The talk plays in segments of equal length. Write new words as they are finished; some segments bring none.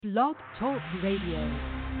Blog Talk Radio.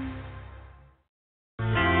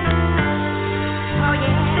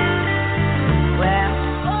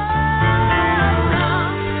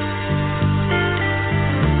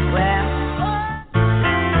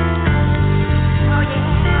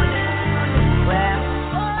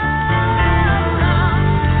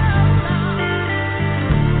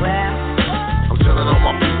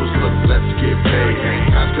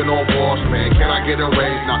 On boss, man, can I get a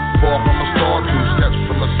raise? Not far from a star, 2 steps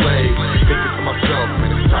from a slave. Thinking to myself,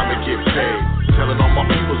 man, it's time to get paid. Telling all my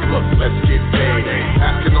peoples, look, let's get paid.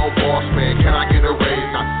 Asking no boss, man, can I get a raise?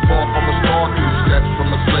 Not far from a star, 2 steps from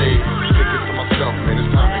a slave. Thinking to myself, man,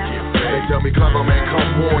 it's time to get paid. They tell me, clever man,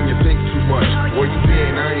 come on, you think too much. Where you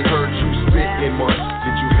been? I ain't heard you spit in months.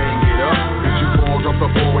 Did you hang it up? Did you fall, drop the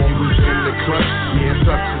ball when you was in the clutch? Yeah,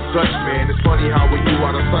 such and such, man. It's funny how when you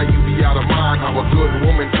out of sight, you be out of mind. How a good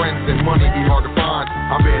woman, friends, and money be hard to find.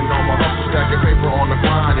 I've been on my hustle, stacking paper on the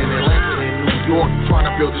grind in Atlanta and New York, trying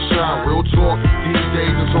to build a shine. Real talk, these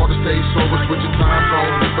days it's hard to stay sober, switching time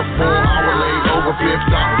zones with the 4-hour layover. Flip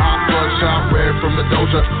stop, hot bloodshot, red from the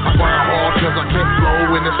doja. I grind hard cause I can't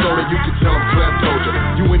flow in the soda. You can tell I'm Clem told you.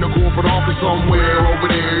 You in the corporate office somewhere over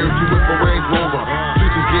there. If you with a Range Rover,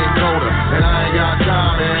 streets is getting colder, and I ain't got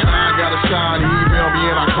time, man. I gotta shine. He emailed me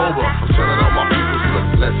in October. I'm telling all my people, look,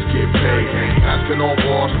 let's get paid. Asking no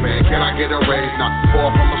boss, man, can I get a raise? Not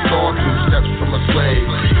far from a star, 2 steps from a slave.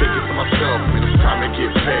 Thinking to myself, man, it's time to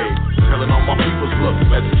get paid. Telling all my people, look,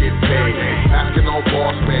 let's get paid. Asking no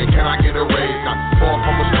boss, man, can I get a raise? Not far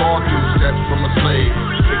from a star, 2 steps from a slave.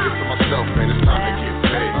 Thinking to myself, man, it's time to get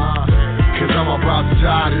paid. Cause I'm about to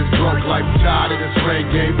die this broke life, tired of this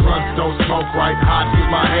reggae. Blunts don't smoke right, hot is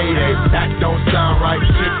my heyday. That don't sound right,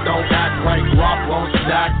 shit don't act right, guap won't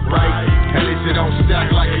stack right. At least it don't stack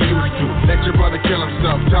like it used to. Let your brother kill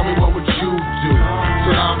himself, tell me what would you do? So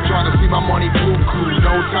now I'm trying to see my money buku.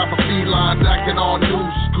 No time for felines acting all new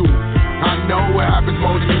school. I know what happens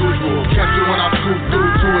more than usual. Catch you when I scoop through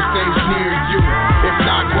to a stage near you. If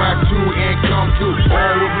not, grab 2 and come through.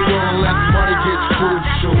 All will be on unless money gets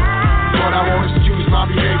crucial. But I won't excuse my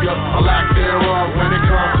behavior, a lack thereof when it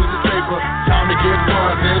comes to the paper. Time to get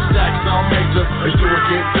fun, then stack some major. Make sure it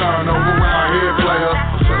get done over around here, player.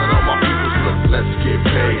 I'm telling all my people, look, let's get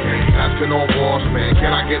paid. Asking no boss, man,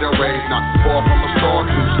 can I get a raise? Not far from a star,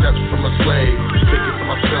 2 steps from a slave. Thinking to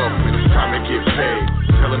myself, man, it's time to get paid.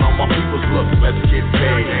 Telling all my people, look, let's get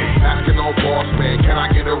paid. Asking no boss, man, can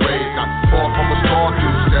I get a raise? Not far from a star,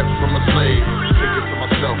 2 steps from a slave. Thinking to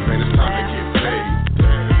myself, man, it's time to get paid.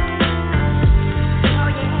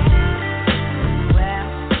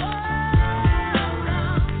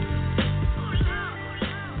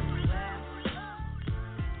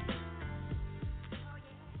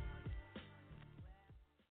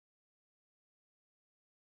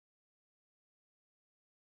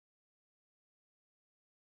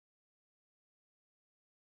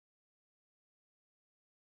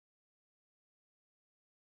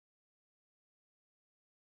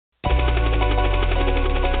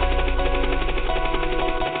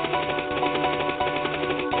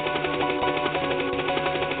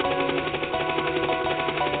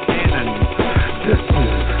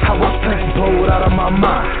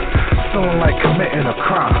 Feeling like committing a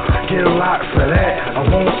crime. Get a lot for that. I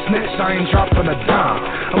won't snitch, I ain't dropping a dime.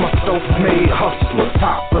 I'm a self-made hustler,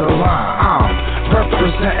 top of the line. I'm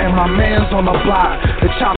representing my mans on the block.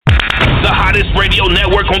 The hottest radio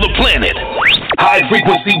network on the planet. High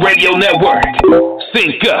Frequency Radio Network.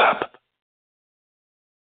 Sync up.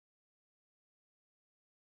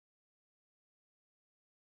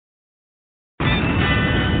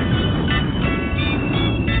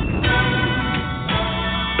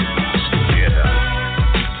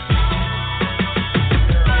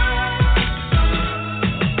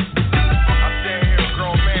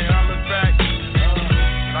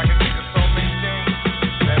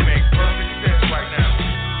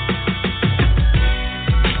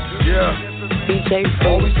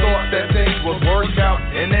 Always thought that things would work out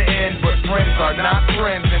in the end, but friends are not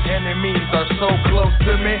friends and enemies are so close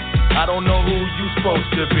to me. I don't know who you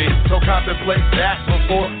supposed to be, so contemplate that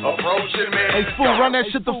before approaching me. Hey fool, run that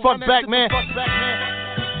shit the fuck back, man.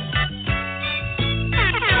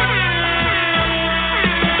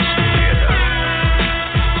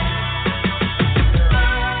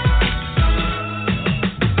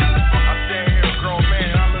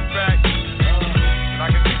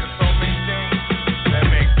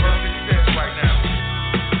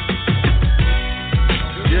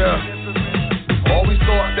 Always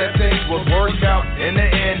thought that things would work out in the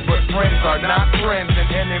end, but friends are not friends and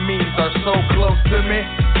enemies are so close to me.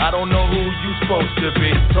 I don't know who you supposed to be,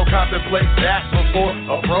 so contemplate that before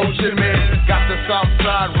approaching me. Got the south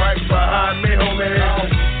side right behind me, homie.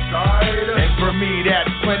 And for me,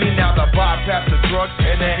 that's plenty. Now to bypass the drugs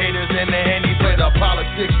and the haters and the handy, play the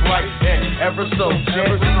politics right and ever so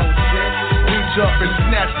gently. Reach up and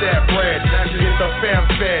snatch that bread. Get the fam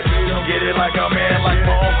fed. Get it like a man, like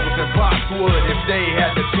my uncles and pops would if they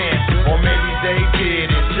had the chance. Or maybe they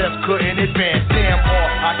did and just couldn't advance. Damn, all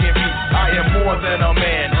I can be, I am more than a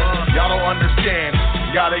man. Y'all don't understand.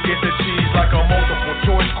 Gotta get the cheese like a multiple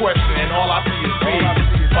choice question, and all I see is B.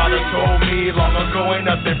 Father told me long ago ain't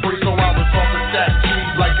nothing free, so I was off the stack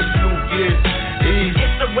cheese like it's New Year's Eve.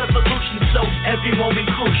 It's a revolution, so every moment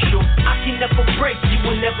crucial. I can never break, you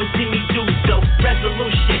will never see me do so.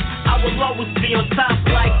 Resolution, I will always be on top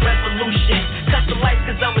like revolution. Cut the lights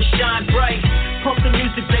cause I'ma shine bright. Pump the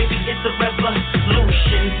music, baby, it's a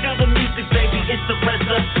revolution. Feel the music, baby, it's a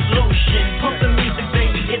resolution. Pump the music,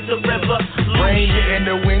 baby, it's a revolution. Rain in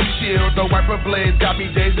the windshield, the wiper blades got me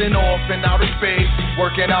dazing off in outer space.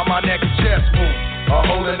 Working out my next chess move,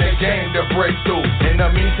 holding the game to break through. In the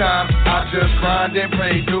meantime, I just grind and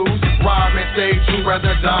pay dues. Rhyme and stay true,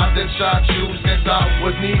 rather die than shine shoes. Since I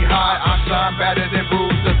was knee high, I shine better than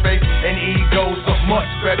bruise the face and ego, so much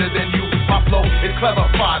better than you. My flow is clever,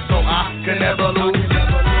 fight, so I can never lose.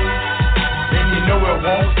 And you know it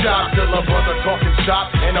won't stop till a brother talking shop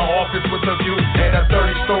in the office with a view and a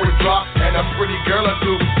 30-story drop and a pretty girl or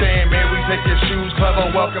two saying, man, we take your shoes, clever,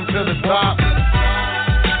 welcome to the top.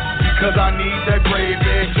 Because I need that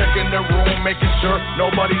gravy, checking the room, making sure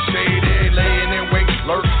nobody's shaded, laying in wait,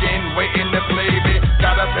 lurking, waiting to play me.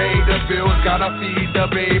 Gotta pay the bills, gotta feed the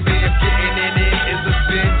baby. If getting in it is a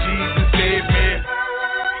sin, Jesus save me.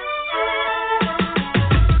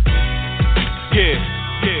 Yeah.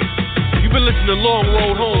 You've been listening to Long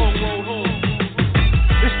Road Home.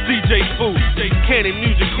 It's DJ Fu, Cannon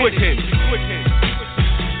Music Quick Hit.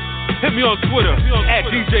 Hit me on Twitter at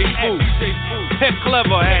DJ Fu. Hit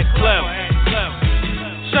Clever at Clev.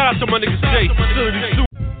 Shout out to my nigga Jay, Facility Super.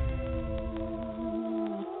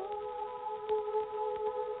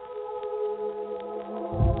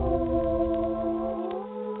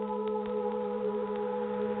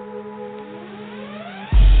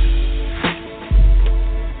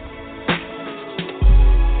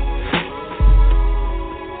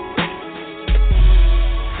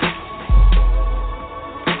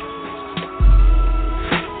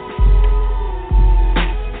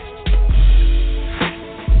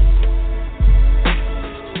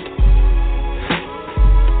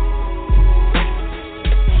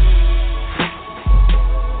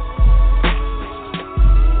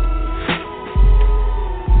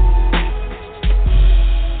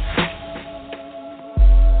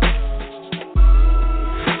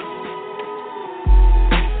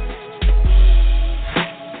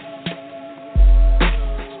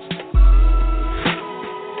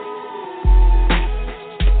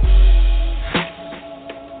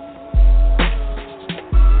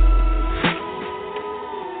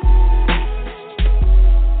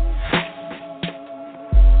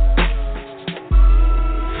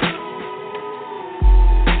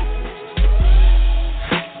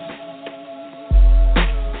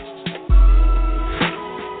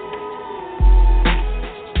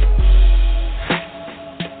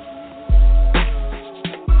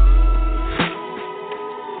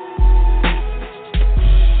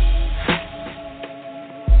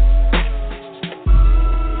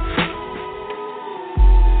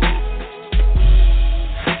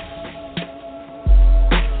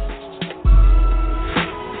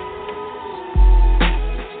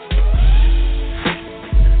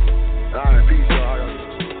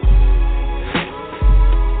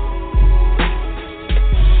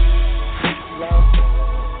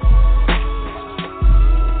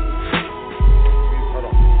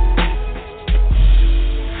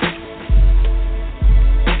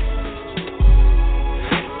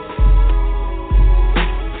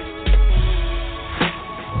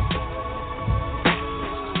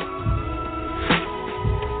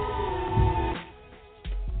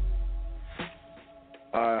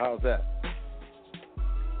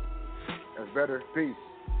 better. Peace.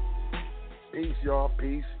 Peace, y'all.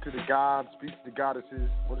 Peace to the gods. Peace to the goddesses.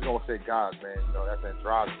 What you gonna say gods, man? You know, that's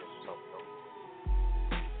androgynous or something.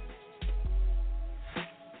 You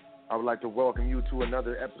know? I would like to welcome you to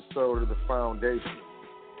another episode of The Foundation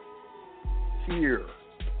here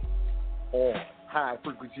on High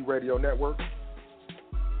Frequency Radio Network.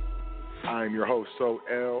 I am your host, So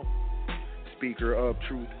L, Speaker of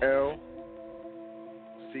Truth L,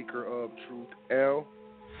 Seeker of Truth L,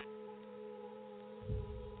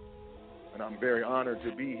 and I'm very honored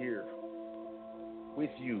to be here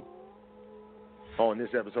with you on this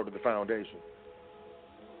episode of The Foundation.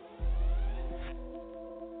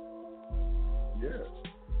 Yeah.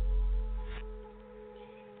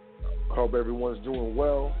 Hope everyone's doing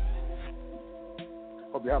well.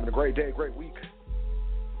 Hope you're having a great day, great week,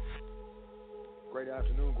 great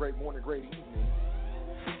afternoon, great morning, great evening.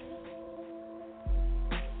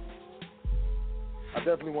 I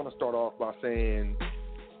definitely want to start off by saying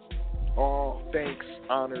all thanks,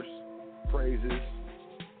 honors, praises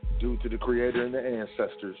due to the Creator and the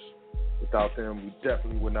ancestors. Without them, we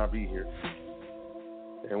definitely would not be here.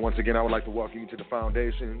 And once again, I would like to welcome you to the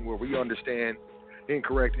Foundation, where we understand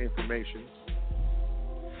incorrect information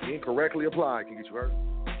incorrectly applied can get you hurt.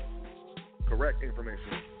 Correct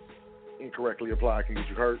information incorrectly applied can get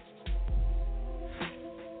you hurt.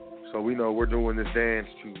 So we know we're doing this dance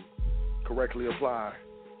to correctly apply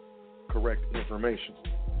correct information.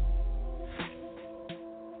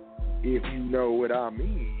 If you know what I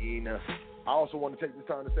mean. I also want to take this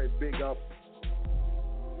time to say big up,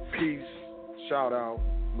 peace, shout out,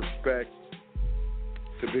 respect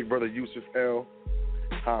to Big Brother Yusuf L,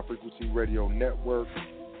 High Frequency Radio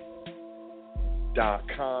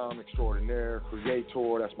Network.com, extraordinaire,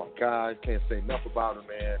 creator, that's my guy. Can't say enough about him,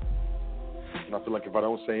 man. And I feel like if I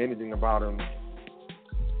don't say anything about him,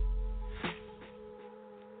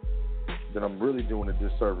 then I'm really doing a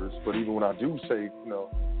disservice. But even when I do say,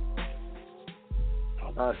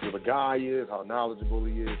 how nice of a guy he is, how knowledgeable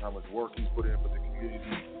he is, how much work he's put in for the community,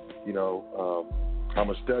 how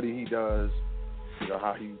much study he does,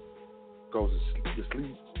 how he goes to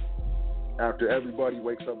sleep after everybody,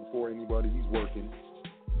 wakes up before anybody, he's working.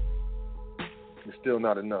 It's still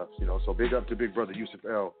not enough, So big up to Big Brother Yusuf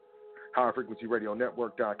L, High Frequency Radio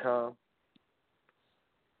Network.com.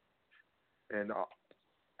 And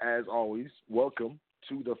as always, welcome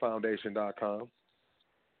to thefoundation.com.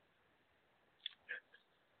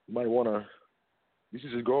 You might want to, you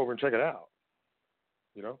should just go over and check it out,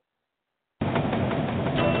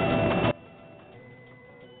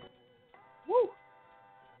 Woo!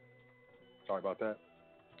 Sorry about that.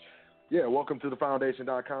 Yeah, welcome to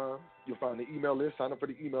thefoundation.com. You'll find the email list. Sign up for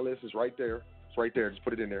the email list. It's right there. It's right there. Just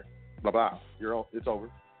put it in there. Bye-bye. It's over.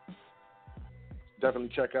 Definitely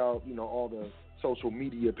check out, all the social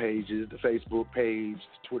media pages, the Facebook page,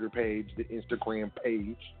 the Twitter page, the Instagram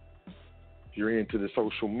page. If you're into the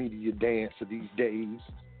social media dance of these days.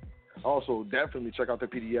 Also, definitely check out the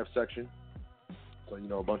PDF section. So,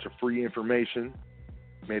 a bunch of free information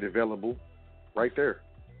made available right there.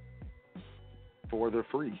 For the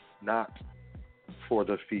free, not for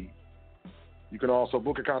the fee. You can also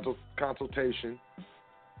book a consultation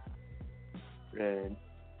and,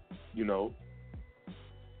 you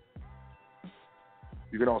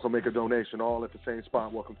can also make a donation all at the same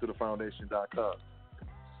spot. Welcome to thefoundation.com.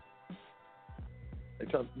 Hey,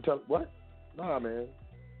 tell what? Nah, man.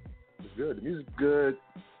 It's good. The music's good.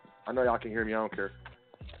 I know y'all can hear me. I don't care.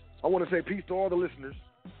 I want to say peace to all the listeners,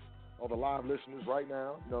 all the live listeners right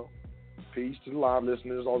now. Peace to the live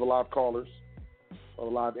listeners, all the live callers, all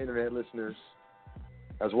the live internet listeners,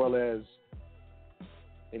 as well as,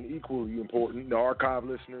 and equally important, the archive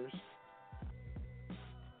listeners.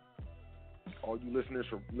 All you listeners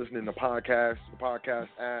for listening to podcasts, the podcast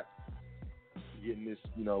app, getting this,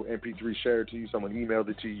 MP3 shared to you, someone emailed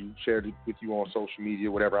it to you, shared it with you on social media,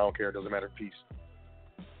 whatever, I don't care, it doesn't matter, peace.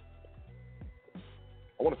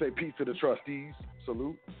 I want to say peace to the trustees,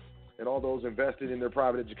 salute, and all those invested in their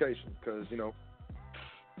private education, because,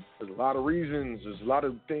 there's a lot of reasons, there's a lot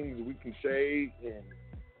of things we can say and,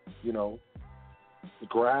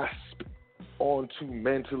 grasp onto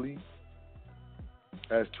mentally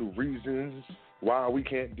as to reasons why we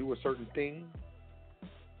can't do a certain thing.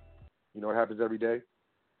 It happens every day.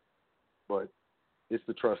 But it's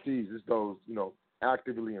the trustees. It's those,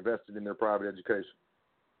 actively invested in their private education.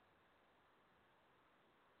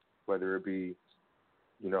 Whether it be,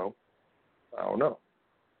 I don't know,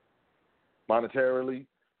 monetarily,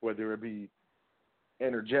 whether it be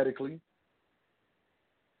energetically,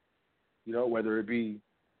 whether it be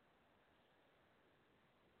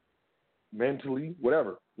mentally,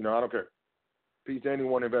 whatever. I don't care. Peace to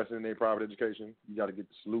anyone investing in their private education. You got to get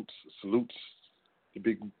the salutes, the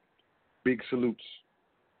big salutes.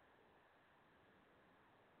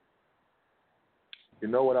 You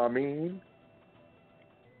know what I mean?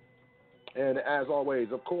 And as always,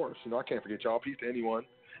 of course, I can't forget y'all. Peace to anyone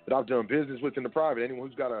that I've done business with in the private. Anyone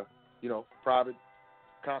who's got a, private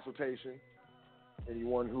consultation.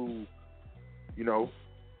 Anyone who,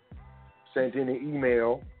 sent in an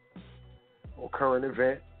email or current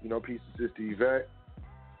event, peace to Sister Yvette.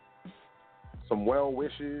 Some well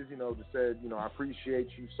wishes, just said, I appreciate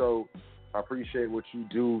you so I appreciate what you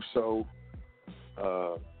do. So,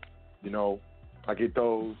 I get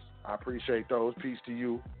those. I appreciate those. Peace to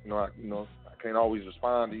you. I can't always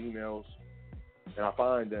respond to emails, and I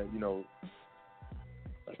find that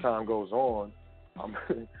as time goes on, I'm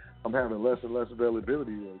I'm having less and less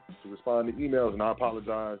availability to respond to emails, and I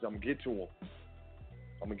apologize. I'm gonna get to them.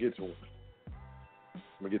 I'm gonna get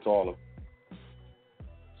to all of them.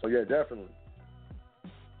 So yeah, definitely.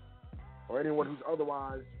 Or anyone who's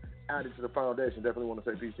otherwise added to the foundation, definitely want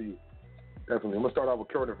to say peace to you. Definitely. I'm gonna start off with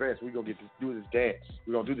current events. We're gonna do this dance.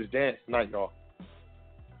 We're gonna do this dance tonight, y'all.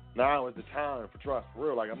 Now is the time for trust. For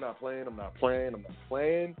real. Like I'm not playing.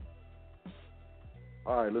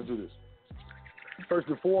 All right, let's do this. First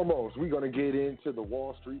and foremost, we're gonna get into the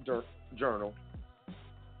Wall Street Journal.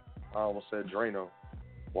 I almost said Drano.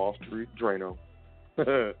 Wall Street Drano.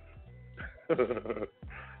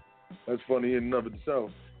 That's funny in and of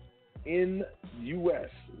itself. In U.S.,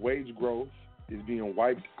 wage growth is being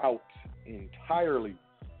wiped out entirely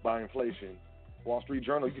by inflation. Wall Street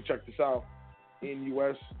Journal, you can check this out. In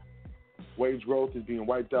U.S., wage growth is being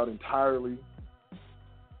wiped out entirely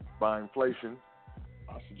by inflation.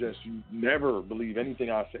 I suggest you never believe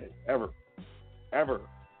anything I say, ever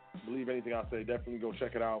believe anything I say. Definitely go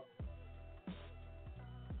check it out.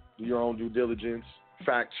 Do your own due diligence,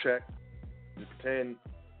 fact check. Just pretend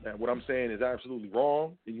that what I'm saying is absolutely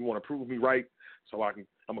wrong, and you want to prove me right, so I'm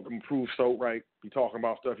gonna prove so right. Be talking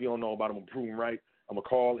about stuff you don't know about. I'm gonna prove him right. I'm gonna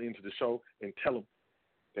call into the show and tell him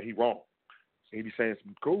that he's wrong. And he be saying,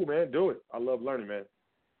 "Cool, man, do it. I love learning, man."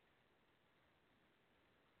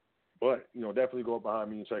 But definitely go up behind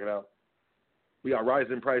me and check it out. We got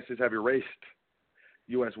rising prices have erased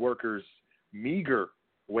U.S. workers' meager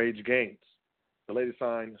wage gains. The latest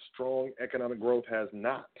sign: strong economic growth has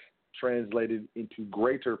not translated into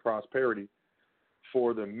greater prosperity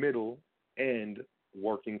for the middle and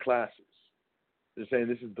working classes. They're saying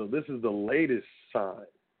this is the latest sign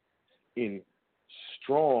in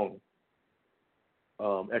strong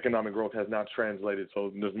economic growth has not translated. So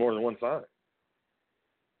there's more than one sign.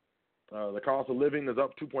 The cost of living is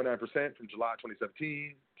up 2.9% from July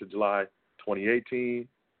 2017 to July 2018.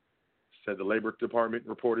 Said the Labor Department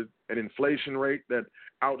reported an inflation rate that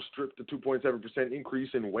outstripped the 2.7%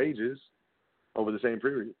 increase in wages over the same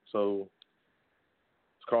period. So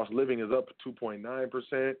cost of living is up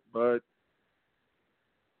 2.9%, but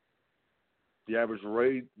the average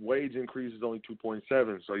wage increase is only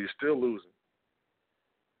 2.7%, so you're still losing.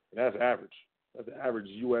 And that's average. That's the average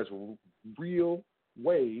U.S. real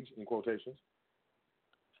wage, in quotations.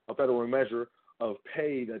 A federal measure of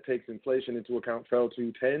pay that takes inflation into account fell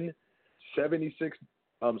to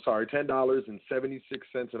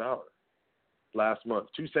 $10.76 an hour last month,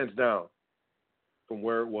 2 cents down from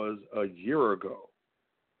where it was a year ago.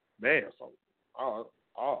 Man, so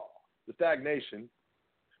the stagnation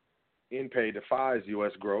in pay defies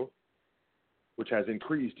U.S. growth, which has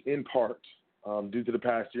increased in part due to the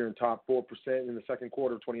past year and topped 4% in the second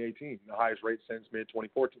quarter of 2018, the highest rate since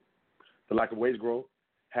mid-2014. The lack of wage growth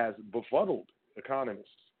has befuddled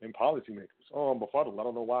economists and policymakers. Oh, I'm befuddled. I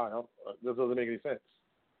don't know why. This doesn't make any sense.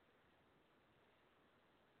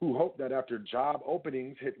 Who hope that after job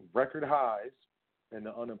openings hit record highs and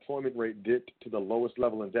the unemployment rate dipped to the lowest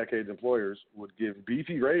level in decades, employers would give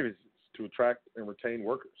beefy raises to attract and retain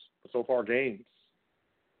workers. But so far, gains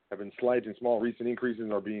have been slight, and small recent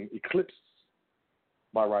increases are being eclipsed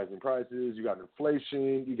by rising prices. You got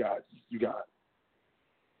inflation. You got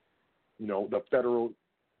the federal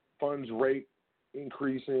funds rate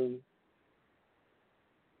increasing.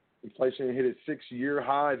 Inflation hit its 6-year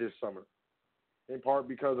high this summer, in part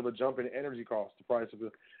because of a jump in energy costs. The price of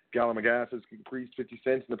a gallon of gas has increased 50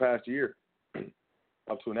 cents in the past year,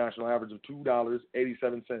 up to a national average of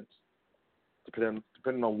 $2.87.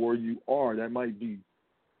 Depending on where you are, that might be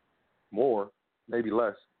more, maybe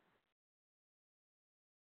less.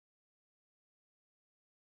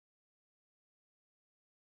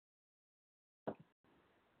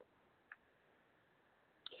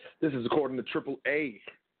 This is according to AAA.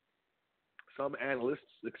 Some analysts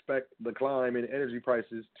expect the climb in energy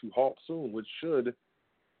prices to halt soon, which should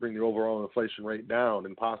bring the overall inflation rate down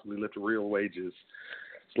and possibly lift real wages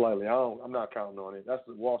slightly. I'm not counting on it. That's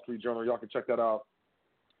the Wall Street Journal. Y'all can check that out.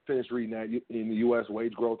 Finished reading that. In the U.S.,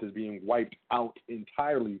 wage growth is being wiped out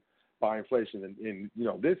entirely by inflation. And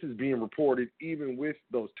this is being reported even with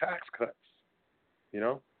those tax cuts.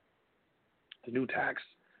 The new tax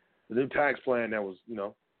plan that was,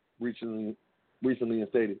 recently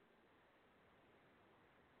instated.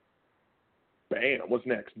 Bam, what's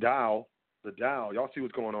next? The Dow, y'all see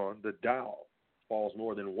what's going on. The Dow falls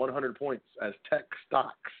more than 100 points as tech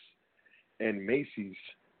stocks and Macy's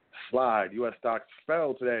slide. U.S. stocks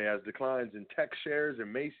fell today as declines in tech shares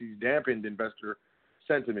and Macy's dampened investor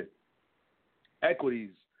sentiment.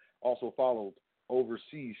 Equities also followed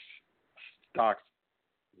overseas stocks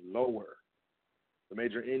lower. The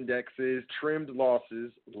major indexes trimmed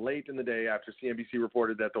losses late in the day after CNBC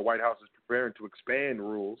reported that the White House is preparing to expand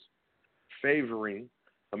rules favoring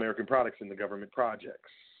American products in the government projects.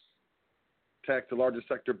 Tech, the largest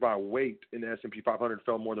sector by weight in the S&P 500,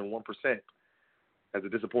 fell more than 1% as a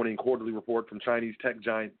disappointing quarterly report from Chinese tech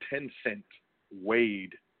giant Tencent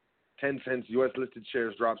weighed. Tencent's U.S.-listed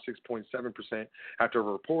shares dropped 6.7% after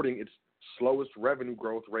reporting its slowest revenue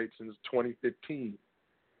growth rate since 2015.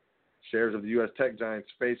 Shares of the U.S. tech giants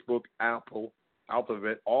Facebook, Apple,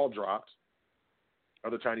 Alphabet all dropped.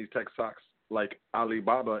 Other Chinese tech stocks like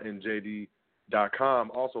Alibaba and JD.com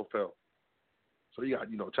also fell. So you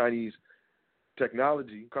got, Chinese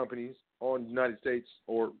technology companies on the United States,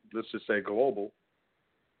 or let's just say global,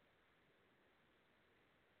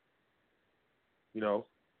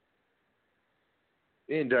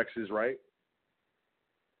 indexes, right?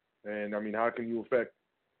 And, how can you affect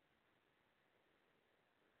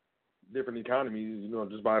different economies,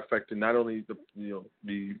 just by affecting not only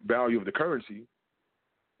the value of the currency,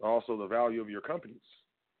 but also the value of your companies.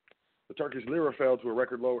 The Turkish lira fell to a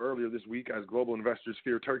record low earlier this week as global investors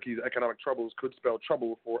fear Turkey's economic troubles could spell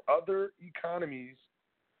trouble for other economies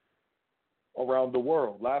around the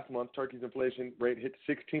world. Last month, Turkey's inflation rate hit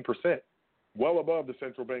 16%, well above the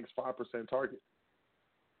central bank's 5% target.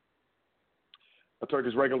 A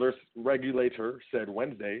Turkish regulator said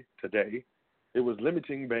today, it was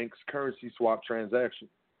limiting banks' currency swap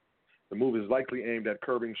transactions. The move is likely aimed at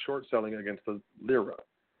curbing short selling against the lira,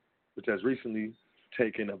 which has recently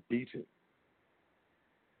taken a beating.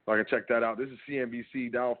 So I can check that out. This is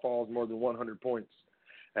CNBC. Dow falls more than 100 points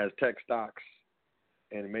as tech stocks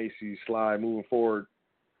and Macy's slide. Moving forward,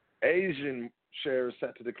 Asian shares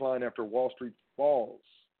set to decline after Wall Street falls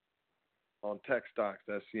on tech stocks.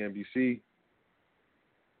 That's CNBC.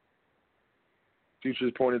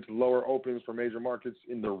 Futures pointed to lower opens for major markets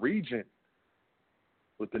in the region,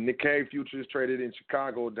 with the Nikkei futures traded in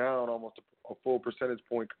Chicago down almost a full percentage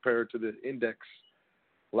point compared to the index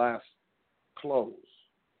last close.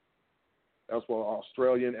 Elsewhere,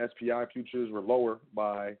 Australian SPI futures were lower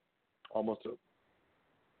by almost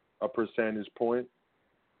a percentage point,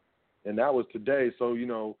 and that was today. So,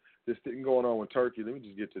 this thing going on with Turkey. Let me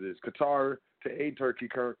just get to this. Qatar to aid Turkey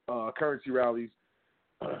currency rallies.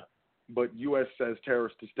 But U.S. says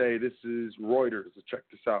tariffs to stay. This is Reuters. Let's check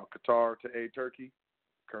this out. Qatar to aid Turkey.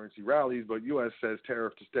 Currency rallies, but U.S. says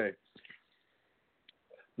tariff to stay.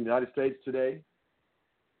 The United States today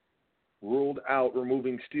ruled out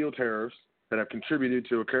removing steel tariffs that have contributed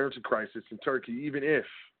to a currency crisis in Turkey, even if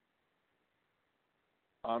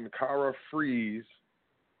Ankara frees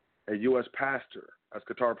a U.S. pastor, as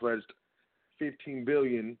Qatar pledged $15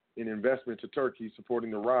 billion in investment to Turkey,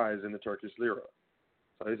 supporting the rise in the Turkish lira.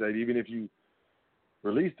 So they said even if you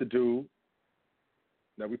release the dude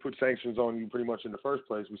that we put sanctions on you pretty much in the first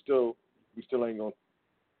place, we still ain't gonna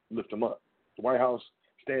lift him up. The White House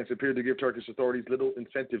stance appeared to give Turkish authorities little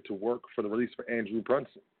incentive to work for the release of Andrew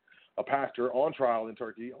Brunson, a pastor on trial in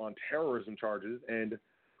Turkey on terrorism charges and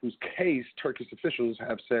whose case Turkish officials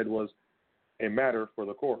have said was a matter for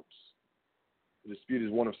the courts. The dispute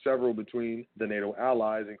is one of several between the NATO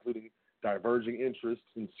allies, including diverging interests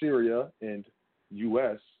in Syria and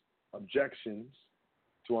U.S. objections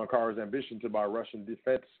to Ankara's ambition to buy Russian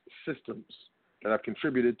defense systems that have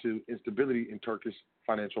contributed to instability in Turkish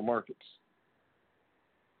financial markets.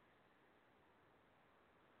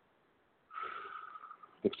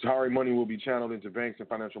 The Qatari money will be channeled into banks and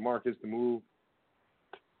financial markets. The move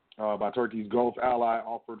by Turkey's Gulf ally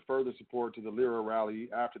offered further support to the lira rally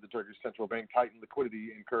after the Turkish central bank tightened liquidity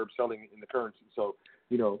and curbed selling in the currency. So,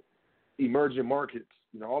 emerging markets,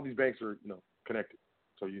 all these banks are, connected.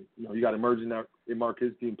 So you got emerging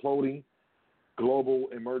markets, the imploding global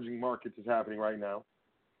emerging markets is happening right now.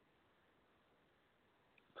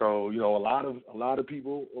 So a lot of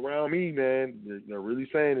people around me, man, they're really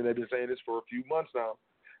saying, and they've been saying this for a few months now,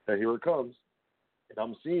 that here it comes, and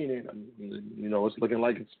I'm seeing it. It's looking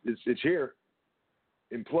like it's here.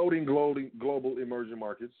 Imploding global emerging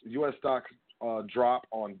markets. U.S. stocks drop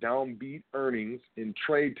on downbeat earnings in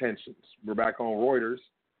trade tensions. We're back on Reuters.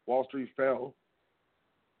 Wall Street fell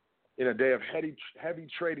in a day of heavy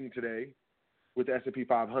trading today, with the S&P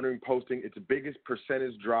 500 posting its biggest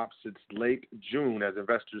percentage drop since late June as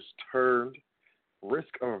investors turned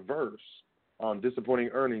risk-averse on disappointing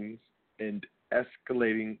earnings and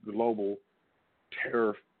escalating global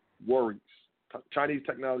tariff worries. Chinese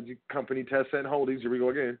technology company Tencent Holdings, here we go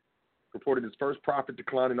again, reported its first profit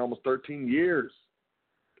decline in almost 13 years,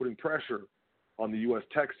 putting pressure on the U.S.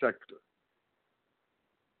 tech sector.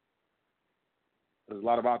 There's a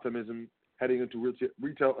lot of optimism heading into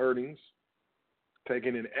retail earnings,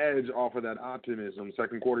 taking an edge off of that optimism.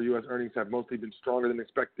 Second quarter U.S. earnings have mostly been stronger than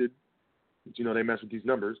expected. But, they mess with these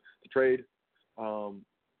numbers. The trade,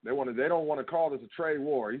 they don't want to call this a trade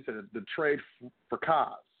war. He said the trade for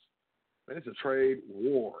cause. Man, it's a trade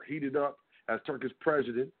war heated up as Turkish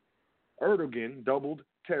President Erdogan doubled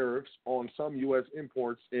tariffs on some U.S.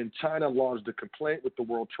 imports, and China lodged a complaint with the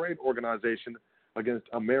World Trade Organization against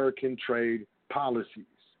American trade policies.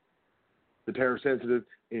 The tariff-sensitive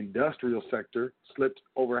industrial sector slipped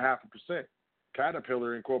over 0.5%.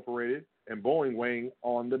 Caterpillar Incorporated and Boeing weighing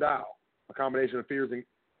on the Dow. A combination of fears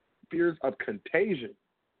of contagion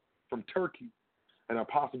from Turkey and a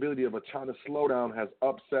possibility of a China slowdown has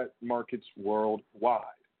upset markets worldwide.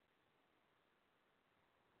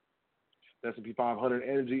 The S&P 500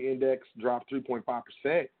 Energy Index dropped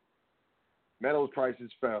 3.5%. Metals prices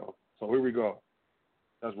fell. So here we go.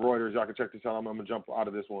 That's Reuters. Y'all can check this out. I'm going to jump out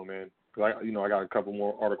of this one, man, because I got a couple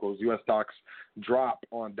more articles. U.S. stocks drop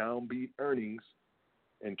on downbeat earnings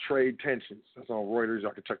and trade tensions. That's on Reuters.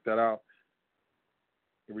 Y'all can check that out.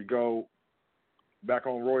 Here we go. Back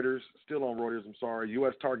on Reuters. Still on Reuters, I'm sorry.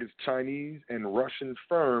 U.S. targets Chinese and Russian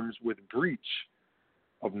firms with breach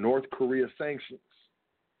of North Korea sanctions.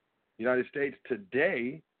 The United States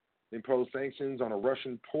today imposed sanctions on a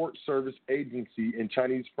Russian port service agency and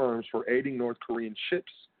Chinese firms for aiding North Korean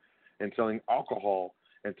ships and selling alcohol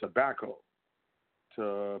and tobacco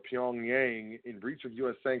to Pyongyang in breach of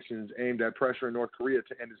U.S. sanctions aimed at pressuring North Korea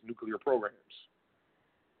to end its nuclear programs.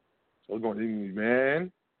 So it's going to be,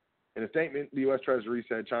 man. In a statement, the U.S. Treasury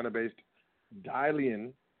said China-based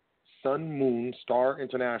Dalian Sun Moon Star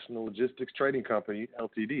International Logistics Trading Company,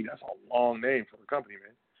 LTD, that's a long name for the company,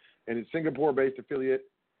 man, and its Singapore-based affiliate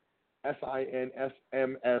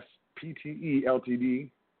SINSMS PTE Ltd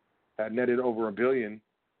had netted over $1 billion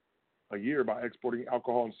a year by exporting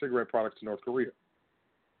alcohol and cigarette products to North Korea.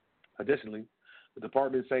 Additionally, the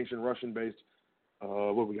department sanctioned Russian-based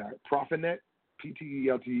Profinet PTE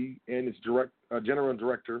Ltd and its general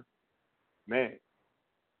director,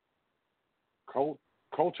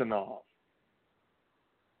 Kolchanov,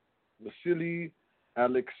 Vasily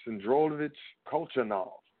Alexandrovich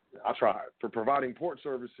Kolchanov. I tried, for providing port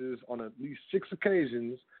services on at least 6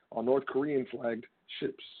 occasions on North Korean flagged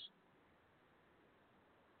ships.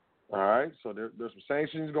 All right, so there's some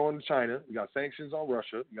sanctions going to China. We got sanctions on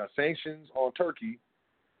Russia. We got sanctions on Turkey.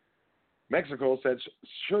 Mexico sets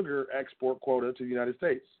sugar export quota to the United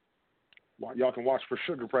States. Y'all can watch for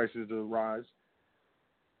sugar prices to rise.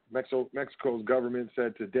 Mexico's government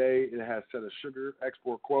said today it has set a sugar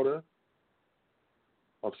export quota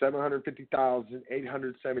of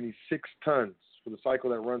 750,876 tons for the cycle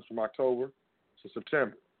that runs from October to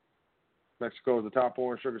September. Mexico is the top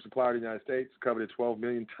foreign sugar supplier to the United States, coveted a 12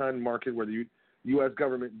 million ton market where the U.S.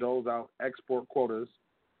 government doles out export quotas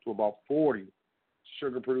to about 40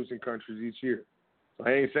 sugar-producing countries each year. So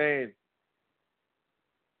I ain't saying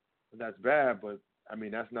that's bad, but,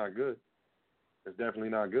 that's not good. It's definitely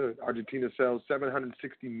not good. Argentina sells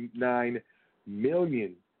 $769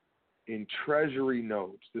 million in treasury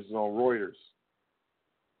notes. This is on Reuters.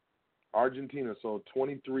 Argentina sold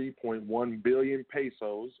 23.1 billion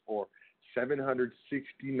pesos, or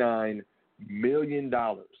 $769 million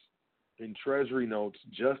in treasury notes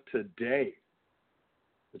just today.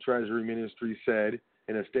 The Treasury Ministry said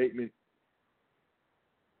in a statement,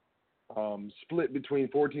 split between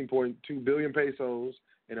 14.2 billion pesos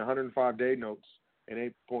in 105-day notes and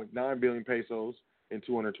 8.9 billion pesos in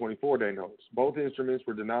 224-day notes. Both instruments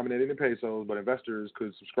were denominated in pesos, but investors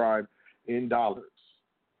could subscribe in dollars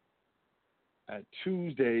at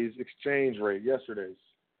Tuesday's exchange rate, yesterday's.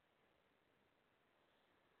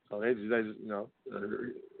 So they just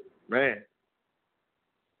man.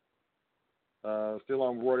 Still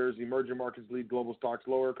on Reuters, emerging markets lead global stocks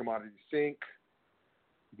lower, commodities sink.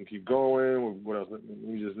 You can keep going. What else? Let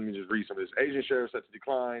me just read some of this. Asian shares set to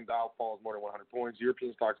decline. Dow falls more than 100 points.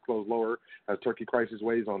 European stocks close lower as Turkey crisis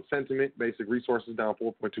weighs on sentiment. Basic resources down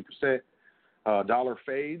 4.2%. Dollar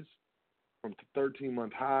fades from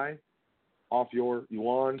 13-month high. Off your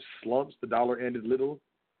yuan slumps. The dollar ended little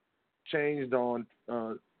changed on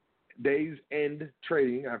days end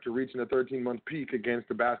trading after reaching a 13-month peak against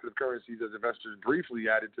the basket of currencies as investors briefly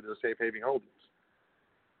added to their safe haven holdings.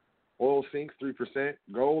 Oil sinks 3%.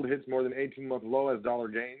 Gold hits more than 18-month low as dollar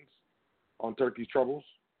gains on Turkey's troubles.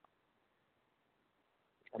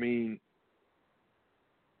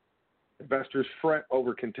 Investors fret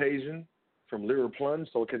over contagion from lira plunge.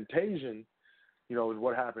 So contagion, is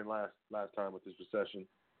what happened last time with this recession.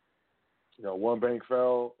 One bank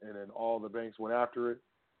fell, and then all the banks went after it.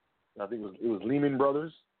 I think it was Lehman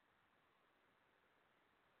Brothers.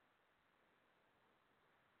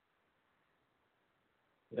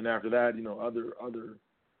 And after that, other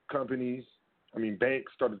companies,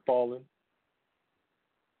 banks started falling.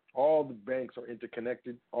 All the banks are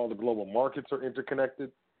interconnected. All the global markets are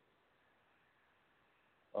interconnected.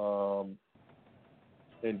 And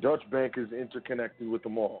Dutch Bank is interconnected with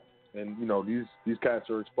them all. And, these cats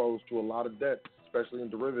are exposed to a lot of debt, especially in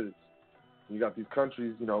derivatives. You got these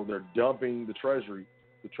countries, they're dumping the treasury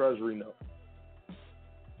note.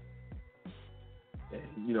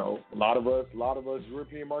 And, a lot of us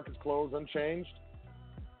European markets closed unchanged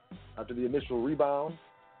after the initial rebound.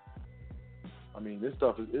 This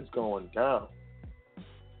stuff it's going down.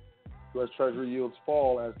 U.S. Treasury yields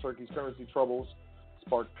fall as Turkey's currency troubles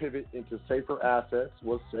spark pivot into safer assets.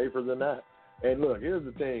 What's safer than that? And look, here's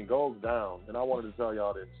the thing: gold's down, and I wanted to tell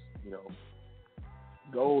y'all this.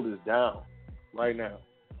 Gold is down right now.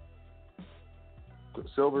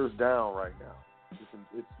 Silver is down right now.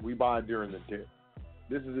 We buy during the dip.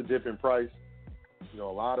 This is a dip in price. A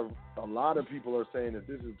lot of people are saying that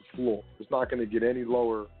this is the floor. It's not going to get any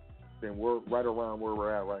lower than we're right around where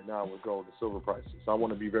we're at right now with gold and silver prices. So I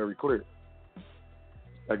want to be very clear.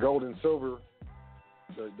 That gold and silver,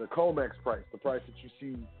 the COMEX price, the price that you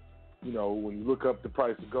see, when you look up the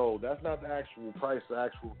price of gold, that's not the actual price of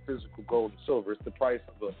actual physical gold and silver. It's the price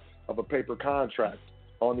of a paper contract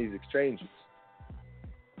on these exchanges.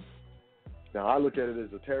 Now, I look at it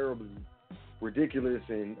as a terribly ridiculous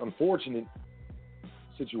and unfortunate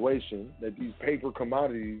situation that these paper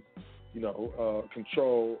commodities,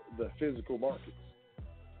 control the physical markets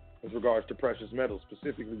with regards to precious metals,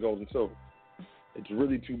 specifically gold and silver. It's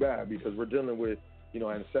really too bad because we're dealing with,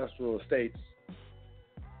 ancestral estates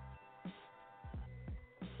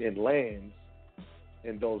and lands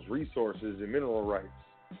and those resources and mineral rights.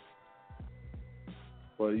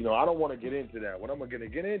 But, I don't want to get into that. What I'm going to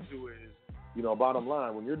get into is, bottom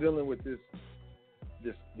line, when you're dealing with this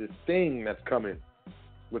thing that's coming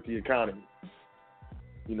with the economy,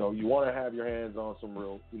 you want to have your hands on some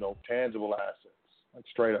real, tangible assets, like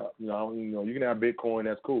straight up. You can have Bitcoin,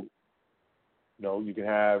 that's cool. You can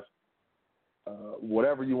have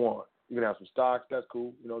whatever you want. You can have some stocks, that's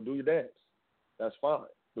cool. Do your dance, that's fine.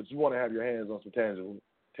 But you want to have your hands on some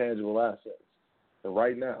tangible assets. And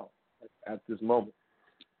right now, at this moment,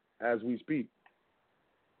 as we speak,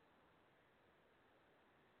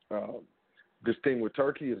 this thing with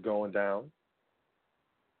Turkey is going down,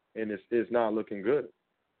 and it's not looking good.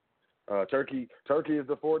 Turkey is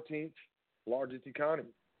the 14th largest economy.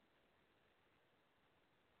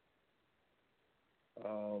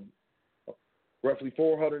 Roughly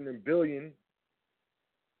 $400 billion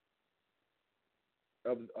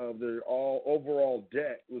of their overall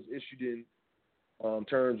debt was issued in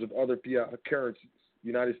terms of other fiat currencies.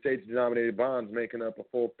 United States denominated bonds making up a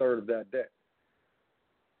full third of that debt.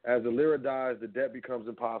 As the lira dies, the debt becomes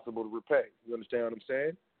impossible to repay. You understand what I'm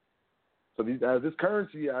saying? So as this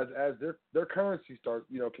currency, as their currency starts,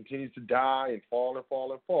 continues to die and fall and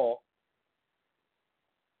fall and fall,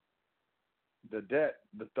 the debt,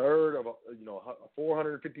 the third of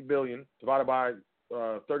 450 billion divided by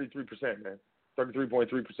 33%, man, 33.3%.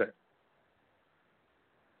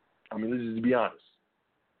 Let's just be honest.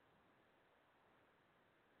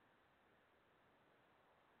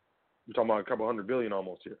 We're talking about a couple $100 billion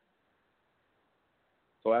almost here.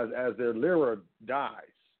 So as their lira dies,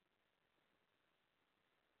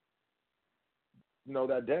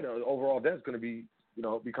 that debt, overall debt is going to be,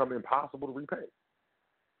 become impossible to repay.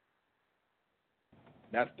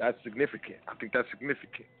 That's significant. I think that's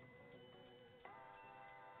significant.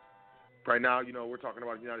 Right now, we're talking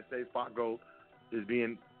about the United States. Spot gold is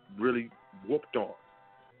being really whooped on.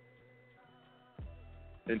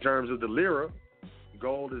 In terms of the lira,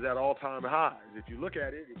 gold is at all-time highs. If you look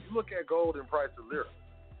at gold and price of lira,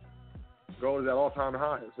 gold is at all-time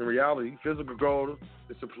highs. In reality, physical gold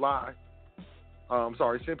is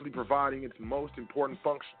simply providing its most important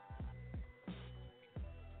function.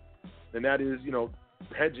 And that is,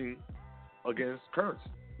 hedging against currency,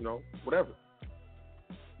 whatever.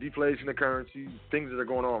 Deflation of currency, things that are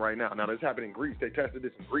going on right now. Now, this happened in Greece. They tested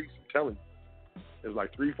this in Greece, I'm telling you. It was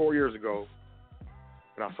like 3-4 years ago,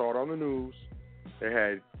 and I saw it on the news. They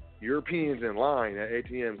had Europeans in line at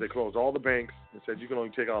ATMs. They closed all the banks and said you can only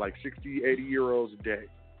take out like 60, 80 euros a day,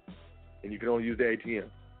 and you can only use the ATM.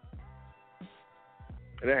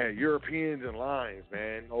 And they had Europeans in lines,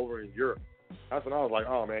 man, over in Europe. That's when I was like,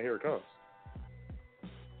 oh, man, here it comes.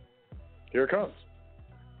 Here it comes.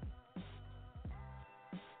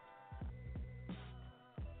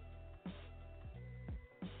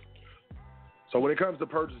 So when it comes to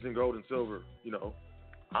purchasing gold and silver,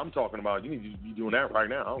 I'm talking about you need to be doing that right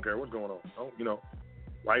now. I don't care what's going on.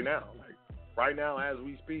 Right now. Like right now as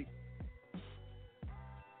we speak,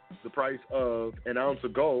 the price of an ounce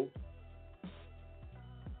of gold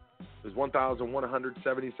is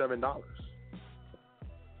 $1,177. I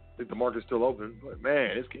think the market's still open, but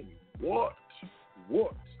man, it's getting whooped.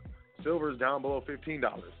 Silver is down below $15.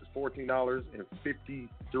 It's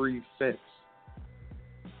 $14.53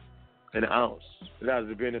 an ounce. It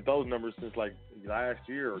hasn't been at those numbers since like last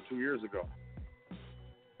year or 2 years ago,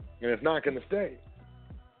 and it's not going to stay.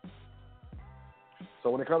 So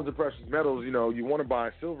when it comes to precious metals, you want to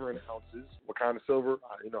buy silver in ounces. What kind of silver?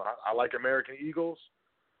 I like American Eagles.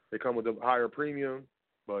 They come with a higher premium,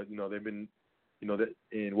 but they've been, that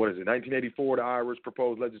in 1984, the Irish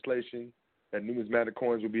proposed legislation that numismatic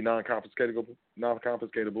coins would be non-confiscatable.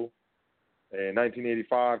 And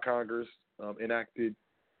 1985, Congress enacted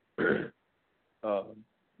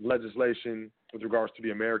legislation with regards to the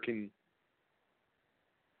American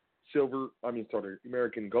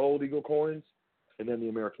American gold eagle coins, and then the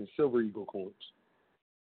American silver eagle coins.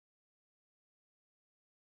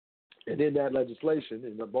 And in that legislation,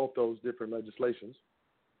 in both those different legislations,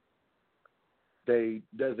 they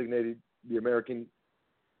designated the American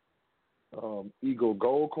Eagle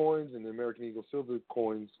gold coins and the American Eagle silver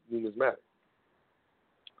coins numismatic.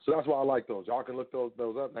 So that's why I like those. Y'all can look those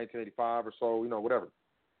up, 1985 or so, whatever.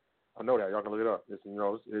 I know that. Y'all can look it up.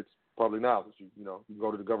 It's public knowledge. You can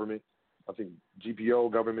go to the government, I think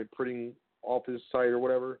GPO, government printing office site or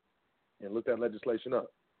whatever, and look that legislation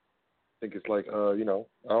up. I think it's like, I don't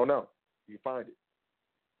know. You can find it.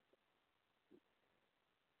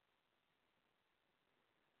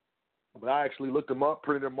 But I actually looked them up,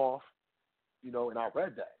 printed them off, and I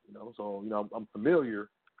read that, So, I'm familiar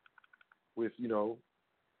with,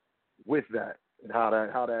 with that and how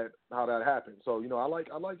that happened. So, I like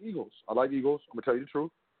Eagles. I like Eagles. I'm gonna tell you the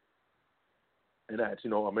truth. And that's,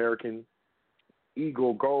 American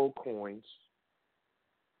Eagle gold coins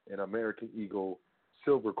and American Eagle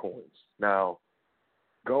silver coins. Now,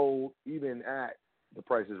 gold, even at the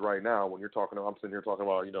prices right now, when I'm sitting here talking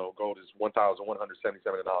about, gold is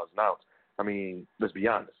 $1,177 an ounce. I mean, let's be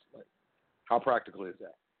honest. Like, how practical is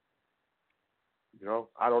that?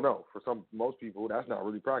 I don't know. For most people, that's not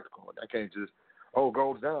really practical. I can't just,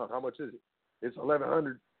 gold's down. How much is it? It's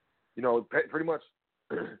 $1,100. Pretty much,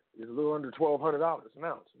 it's a little under $1,200 an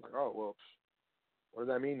ounce. I'm like, well, what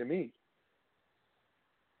does that mean to me?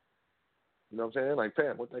 You know what I'm saying? Like,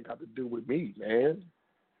 fam, what they got to do with me, man?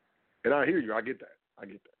 And I hear you. I get that.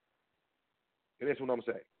 And that's what I'm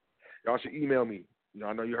saying. Y'all should email me.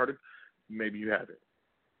 I know you heard it. Maybe you haven't.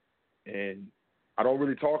 And I don't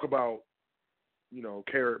really talk about,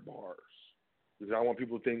 carat bars, because I want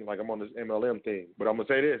people to think like I'm on this MLM thing. But I'm going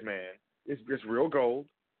to say this, man. It's real gold.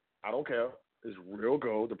 I don't care. It's real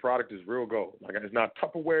gold. The product is real gold. Like, it's not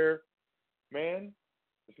Tupperware, man.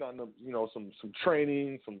 It's not, some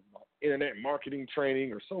training, some internet marketing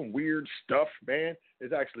training or some weird stuff, man.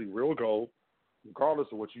 It's actually real gold,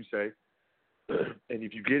 regardless of what you say. And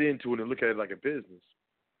if you get into it and look at it like a business,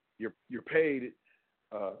 you're paid,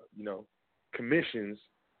 commissions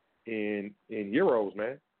in euros,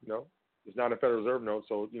 man. It's not a Federal Reserve note,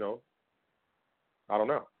 so I don't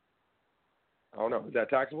know. Is that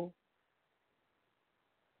taxable?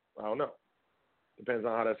 I don't know. Depends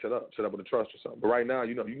on how that's set up with a trust or something. But right now,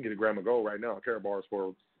 you can get a gram of gold right now, carat bars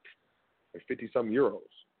for like 50-some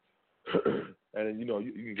euros, and you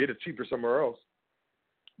can get it cheaper somewhere else,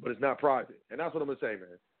 but it's not private. And that's what I'm gonna say,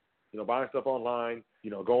 man. Buying stuff online,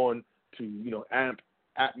 going to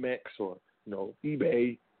AppMex or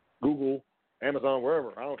eBay, Google, Amazon,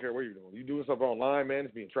 wherever. I don't care where you're doing. You doing stuff online, man,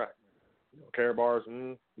 it's being tracked. Carat bars,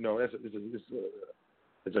 it's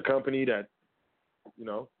a company that,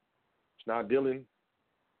 it's not dealing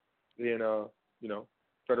in,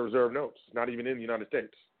 Federal Reserve notes. It's not even in the United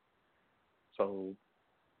States. So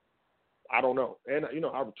I don't know. And,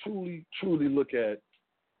 I would truly, truly look at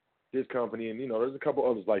this company, and, there's a couple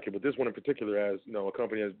others like it, but this one in particular as, a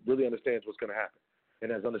company that really understands what's going to happen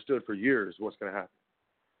and has understood for years what's going to happen,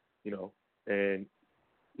 and,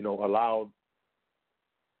 allowed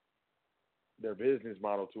their business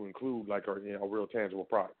model to include like a real tangible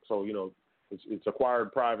product. So, it's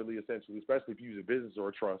acquired privately, essentially, especially if you use a business or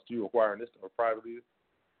a trust. You acquiring this stuff privately,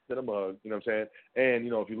 then a mug, you know what I'm saying? And,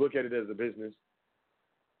 if you look at it as a business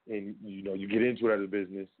and, you get into it as a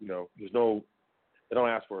business, they don't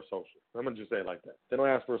ask for a social. I'm going to just say it like that. They don't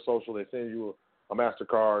ask for a social. They send you a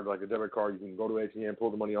MasterCard, like a debit card. You can go to ATM,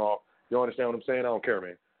 pull the money off. You understand what I'm saying? I don't care,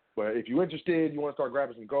 man. But if you're interested, you want to start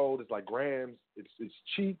grabbing some gold, it's like grams. It's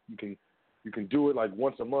cheap. You can You can do it like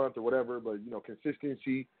once a month or whatever, but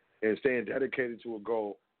consistency and staying dedicated to a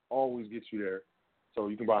goal always gets you there. So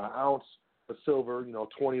you can buy an ounce of silver, $20,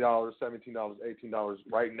 $17, $18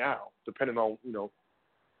 right now, depending on,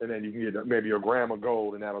 and then you can get maybe a gram of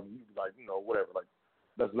gold, and that'll be like, whatever, like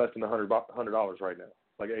that's less than $100 right now,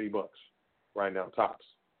 like $80 right now, tops.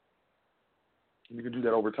 You can do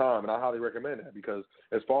that over time, and I highly recommend that because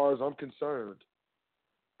as far as I'm concerned,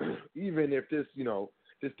 even if this,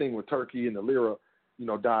 this thing with Turkey and the lira,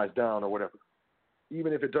 dies down or whatever,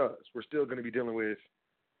 even if it does, we're still going to be dealing with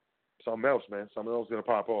something else, man. Something else is going to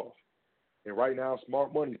pop off. And right now,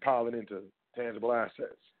 smart money's piling into tangible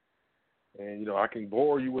assets. And, I can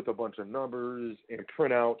bore you with a bunch of numbers and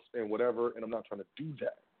printouts and whatever, and I'm not trying to do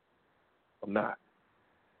that. I'm not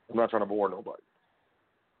trying to bore nobody.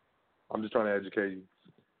 I'm just trying to educate you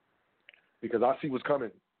because I see what's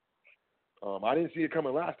coming. I didn't see it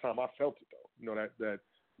coming last time. I felt it, though. That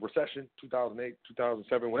recession, 2008,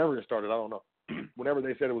 2007, whenever it started, I don't know. Whenever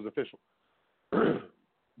they said it was official.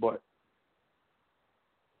 But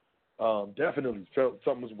definitely felt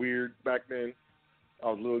something was weird back then. I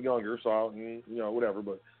was a little younger, so I, whatever.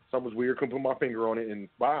 But something was weird. Couldn't put my finger on it, and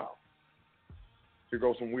wow, here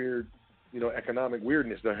goes some weird, economic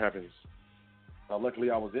weirdness that happens. Luckily,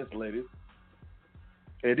 I was insulated,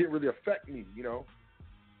 and it didn't really affect me,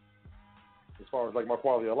 as far as like my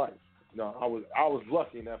quality of life. I was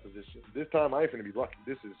lucky in that position. This time, I ain't finna be lucky.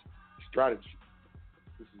 This is strategy.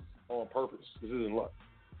 This is on purpose. This isn't luck.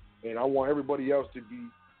 And I want everybody else to be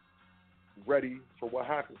ready for what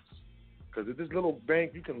happens. Because at this little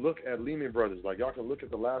bank, you can look at Lehman Brothers. Like, y'all can look at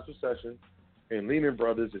the last recession, and Lehman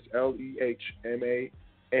Brothers is Lehman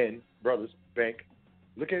Brothers Bank.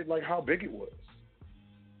 Look at, like, how big it was.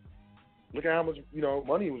 Look at how much,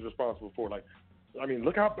 money it was responsible for. Like, I mean,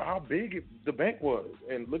 look how big the bank was.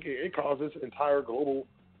 And look at it caused this entire global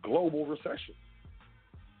recession.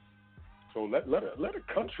 So let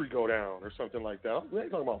a country go down or something like that. We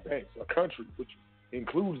ain't talking about banks. A country, which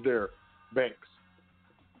includes their banks,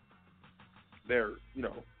 their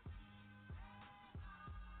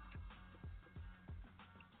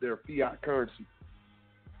their fiat currency.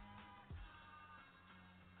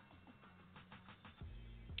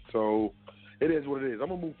 So it is what it is. I'm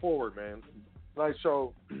gonna move forward, man. Nice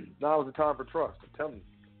show. Now is the time for trust. I'm telling you,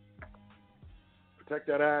 protect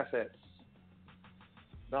that assets.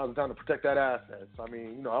 Now's the time to protect that assets. I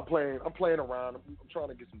mean, I'm playing around. I'm trying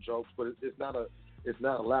to get some jokes, but it's not a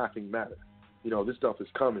laughing matter. This stuff is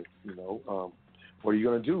coming. What are you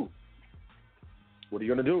gonna do? What are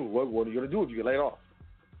you gonna do? What are you gonna do if you get laid off?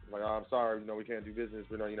 Like, I'm sorry, we can't do business.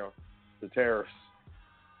 But the tariffs,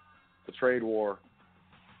 the trade war.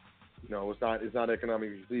 It's not economic.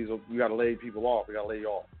 We got to lay people off. We got to lay you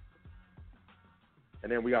off,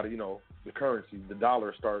 and then we got to the currency, the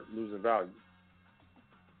dollar, start losing value.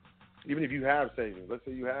 Even if you have savings, let's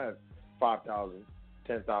say you have $5,000,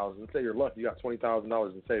 $10,000. Let's say you're lucky, you got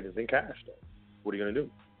 $20,000 in savings in cash. Though, what are you gonna do?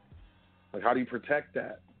 Like, how do you protect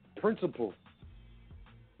that principal?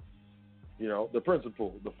 The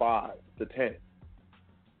principal, the 5, the 10,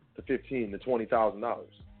 the 15, the $20,000.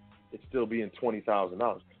 It's still being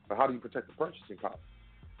 $20,000. But how do you protect the purchasing power?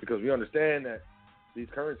 Because we understand that these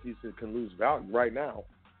currencies can lose value right now.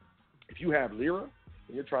 If you have lira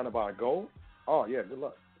and you're trying to buy gold, oh yeah, good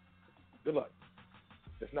luck. Good luck.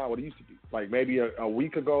 That's not what it used to be. Like maybe a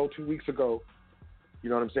week ago, 2 weeks ago, you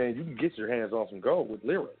know what I'm saying? You can get your hands on some gold with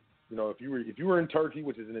lira. If you were in Turkey,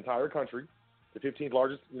 which is an entire country, the 15th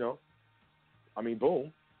largest,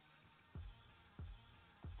 boom,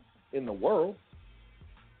 in the world.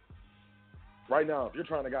 Right now, if you're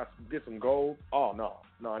trying to get some gold, oh no,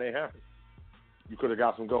 it ain't happening. You could have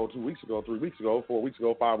got some gold 2 weeks ago, 3 weeks ago, 4 weeks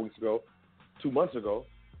ago, 5 weeks ago, 2 months ago.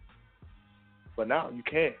 But now you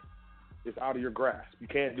can't. It's out of your grasp. You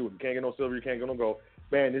can't do it. You can't get no silver. You can't get no gold.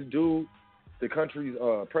 Man, this dude, the country's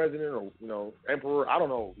president or emperor, I don't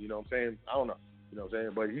know. You know what I'm saying? I don't know. You know what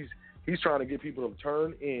I'm saying? But he's trying to get people to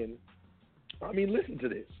turn in. I mean, listen to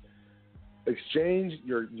this. Exchange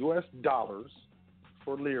your U.S. dollars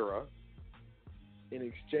for lira. In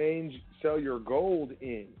exchange, sell your gold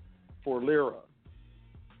in for lira.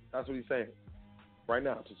 That's what he's saying right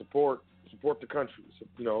now to support the country.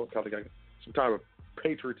 Kind of like some type of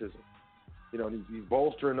patriotism. He's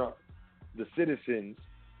bolstering up the citizens,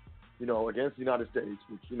 against the United States.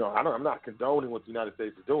 Which I'm not condoning what the United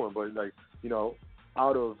States is doing, but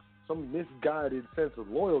out of some misguided sense of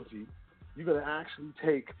loyalty, you're gonna actually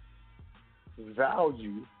take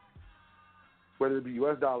value. Whether it be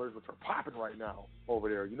U.S. dollars, which are popping right now over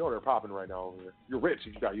there. They're popping right now over there. You're rich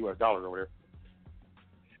if you got U.S. dollars over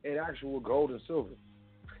there. And actual gold and silver.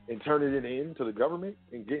 and turning it in to the government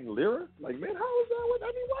and getting lira? Like, man, how is that? What? I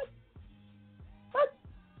mean, what? What?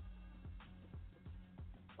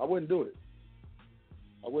 I wouldn't do it.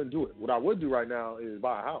 I wouldn't do it. What I would do right now is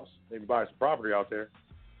buy a house, maybe buy some property out there,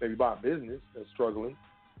 maybe buy a business that's struggling.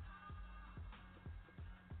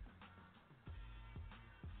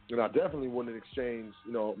 And I definitely wouldn't exchange,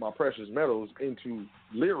 my precious metals into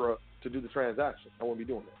lira to do the transaction. I wouldn't be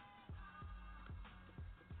doing that.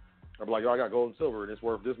 I'd be like, I got gold and silver, and it's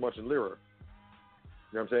worth this much in lira.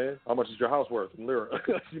 You know what I'm saying? How much is your house worth in lira?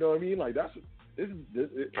 You know what I mean? Like, it's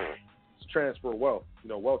transfer of wealth.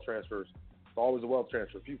 Wealth transfers. It's always a wealth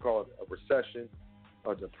transfer. If you call it a recession,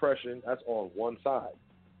 a depression, that's on one side.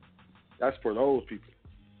 That's for those people.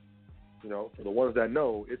 For the ones that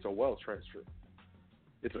know, it's a wealth transfer.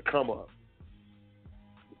 It's a come up.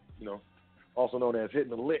 Also known as hitting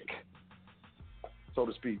the lick, so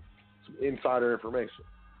to speak. Some insider information.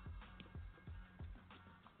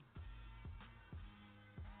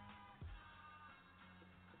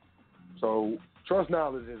 So trust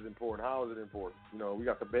knowledge is important. How is it important? We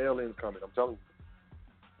got the bail-ins coming. I'm telling you.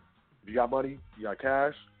 If you got money, you got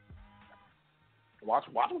cash, watch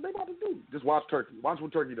what they about to do. Just watch Turkey. Watch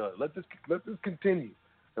what Turkey does. Let this continue,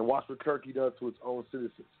 and watch what Turkey does to its own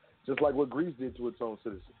citizens. Just like what Greece did to its own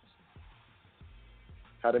citizens.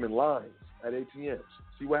 Had them in lines at ATMs.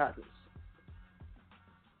 See what happens.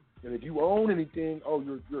 And if you own anything,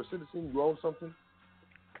 you're a citizen, you own something.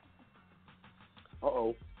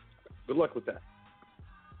 Good luck with that.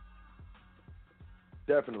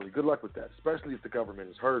 Definitely, good luck with that. Especially if the government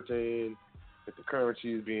is hurting, if the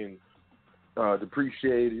currency is being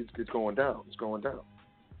depreciated, it's going down. It's going down.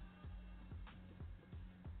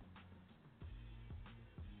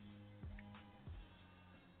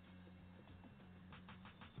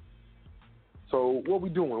 So what we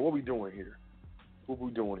doing? What we doing here?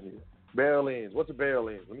 Bail-ins. What's a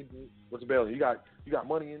bail-in? What's a bail-in? You got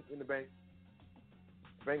money in the bank.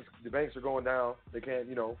 The banks are going down. They can't,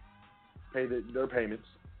 pay their payments.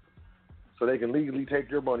 So they can legally take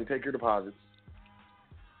your money, take your deposits,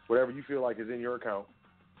 whatever you feel like is in your account,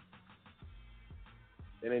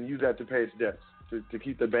 and then use that to pay its debts, to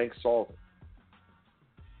keep the bank solvent.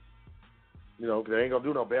 Because they ain't going to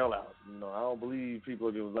do no bailout. I don't believe people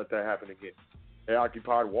are going to let that happen again. They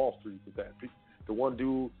occupied Wall Street with that. The one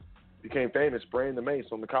dude became famous spraying the mace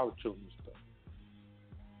on the college children and stuff.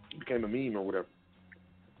 It became a meme or whatever.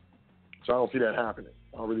 So I don't see that happening.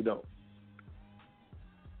 I really don't.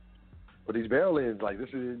 But these bail-ins, like this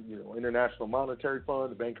is, International Monetary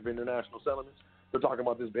Fund, the Bank of International Settlements, they're talking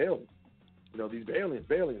about this bail-in. These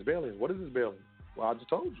bail-ins. What is this bail-in? Well, I just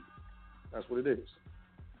told you. That's what it is.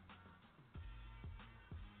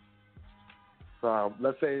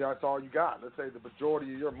 Let's say that's all you got. Let's say the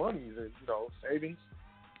majority of your money is in, savings,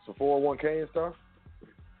 so 401k and stuff.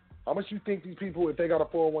 How much you think these people, if they got a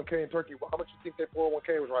 401k in Turkey, how much you think their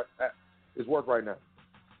 401k is worth right now?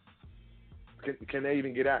 Can they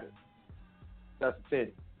even get at it? That's the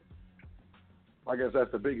thing. I guess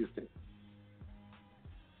that's the biggest thing.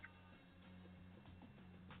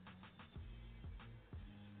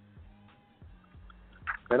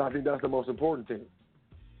 And I think that's the most important thing.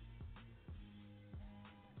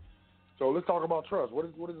 So let's talk about trust. What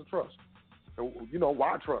is a trust? And,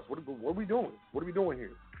 why trust? What are we doing? What are we doing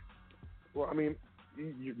here? Well, I mean,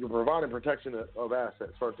 you're providing protection of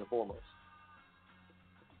assets first and foremost.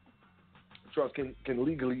 Trust can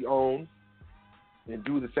legally own and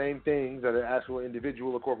do the same things that an actual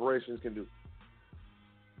individual or corporations can do.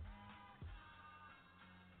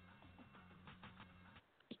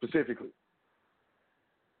 Specifically.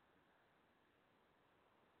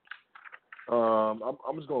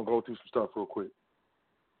 I'm just going to go through some stuff real quick.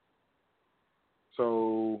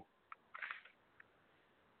 So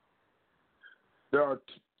there are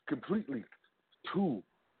completely two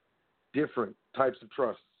different types of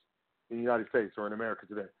trusts in the United States or in America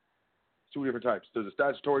today. Two different types. There's a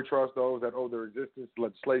statutory trust, those that owe their existence to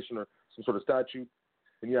legislation or some sort of statute,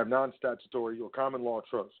 and you have non-statutory or common law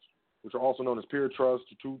trusts, which are also known as peer trust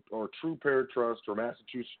or true peer trust or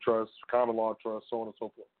Massachusetts trust, common law trust, so on and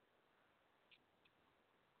so forth.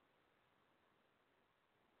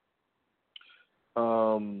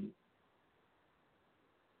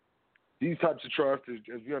 These types of trusts,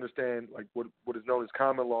 as we understand, like what is known as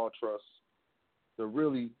common law trusts, they're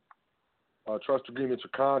really trust agreements or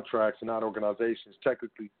contracts and not organizations.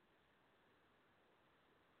 Technically,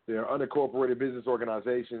 they are unincorporated business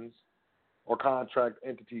organizations or contract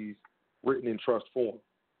entities written in trust form.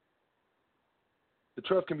 The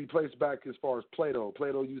trust can be placed back as far as Plato.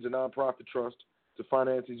 Plato used a nonprofit trust to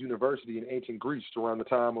finance his university in ancient Greece around the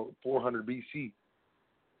time of 400 BC.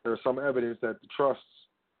 There is some evidence that the trusts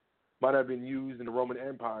might have been used in the Roman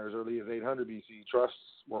Empire as early as 800 BC. Trusts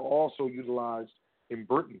were also utilized in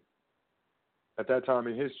Britain at that time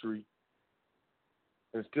in history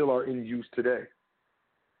and still are in use today.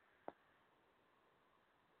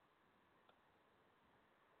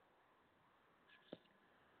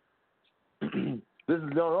 I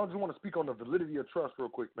just want to speak on the validity of trust real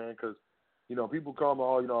quick, man, because, people come,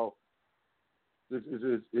 I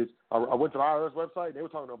went to the IRS website, and they were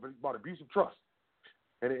talking about abuse of trust.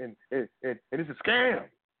 And it's a scam.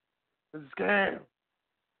 It's a scam.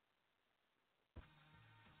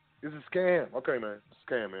 It's a scam. Okay, man. It's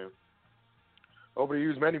a scam, man. Over the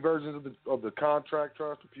years, many versions of the contract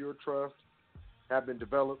trust or pure trust have been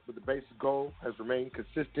developed, but the basic goal has remained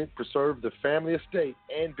consistent: preserve the family estate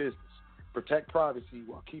and business, protect privacy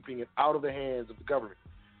while keeping it out of the hands of the government.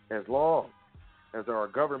 As long as there are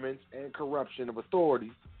governments and corruption of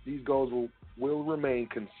authority, these goals will remain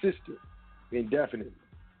consistent indefinitely.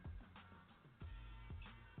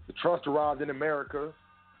 The trust arrived in America,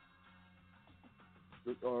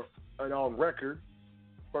 and on record,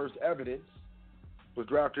 first evidence was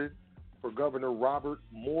drafted for Governor Robert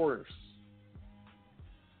Morris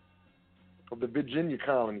of the Virginia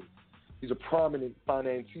colony. He's a prominent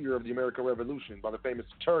financier of the American Revolution by the famous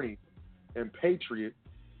attorney and patriot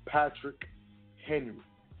Patrick Henry.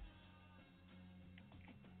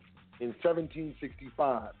 In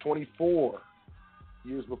 1765, 24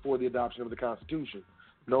 years before the adoption of the Constitution,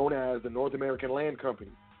 known as the North American Land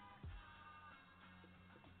Company,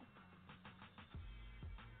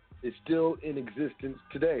 is still in existence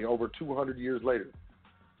today, over 200 years later.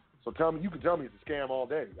 So you can tell me it's a scam all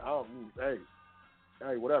day. Hey,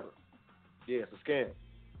 whatever. Yeah, it's a scam.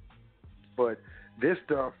 But this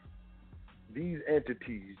stuff, these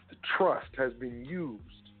entities, the trust has been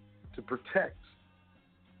used to protect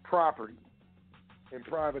property and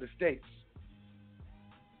private estates,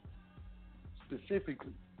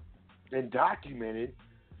 specifically, and documented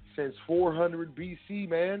since 400 BC,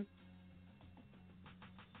 man.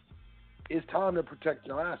 It's time to protect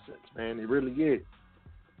your assets, man. It really is.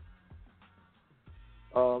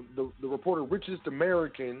 The reporter Richest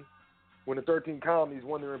American, when the 13 colonies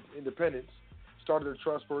won their independence, started a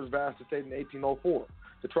trust for his vast estate in 1804.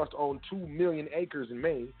 The trust owned 2 million acres in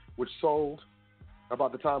Maine, which sold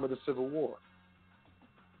about the time of the Civil War.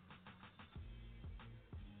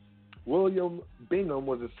 William Bingham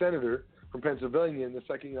was a senator from Pennsylvania in the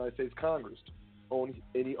Second United States Congress, and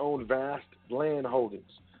he owned vast land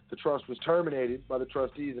holdings. The trust was terminated by the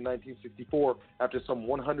trustees in 1964 after some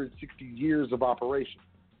 160 years of operation.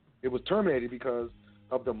 It was terminated because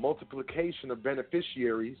of the multiplication of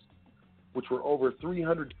beneficiaries, which were over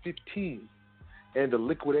 315, and the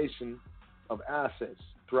liquidation of assets.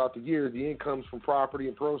 Throughout the years, the incomes from property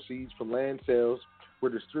and proceeds from land sales were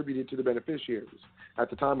distributed to the beneficiaries. At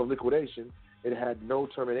the time of liquidation, it had no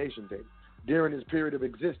termination date. During its period of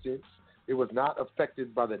existence, it was not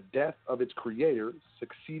affected by the death of its creator,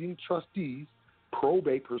 succeeding trustees,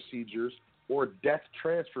 probate procedures, or death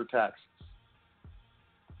transfer taxes.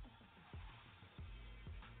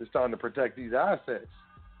 It's time to protect these assets.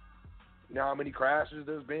 You know how many crashes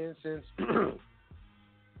there's been since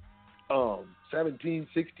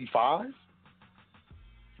 1765?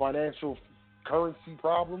 Financial currency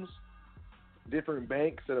problems, different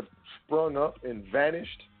banks that have sprung up and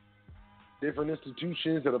vanished, different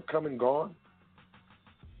institutions that have come and gone.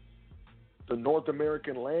 The North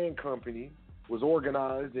American Land Company was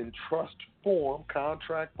organized in trust form,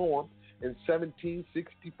 contract form, in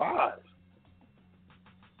 1765.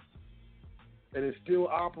 And is still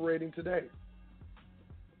operating today.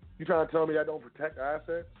 You trying to tell me that don't protect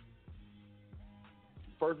assets?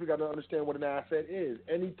 First, we got to understand what an asset is.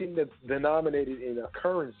 Anything that's denominated in a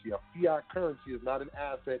currency, a fiat currency, is not an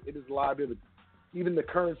asset. It is liability. Even the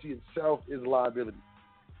currency itself is liability.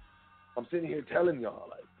 I'm sitting here telling y'all,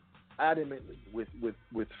 like, adamantly, with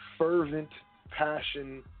fervent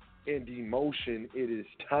passion and emotion, it is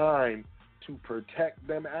time to protect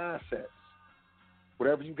them assets.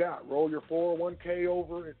 Whatever you got, roll your 401k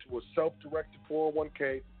over into a self-directed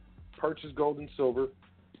 401k, purchase gold and silver,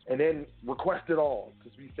 and then request it all to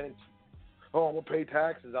be sent to you. Oh, I'm going to pay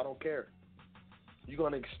taxes. I don't care. You're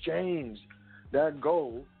going to exchange that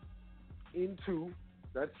gold into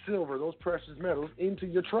that silver, those precious metals, into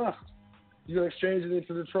your trust. You're going to exchange it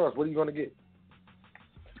into the trust. What are you going to get?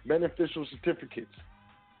 Beneficial certificates,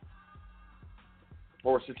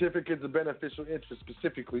 or certificates of beneficial interest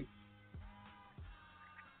specifically.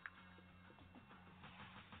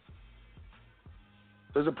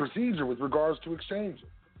 There's a procedure with regards to exchanging.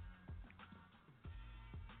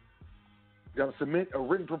 You got to submit a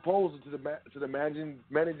written proposal to the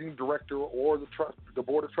managing director or the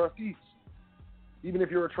board of trustees. Even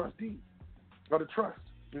if you're a trustee of the trust,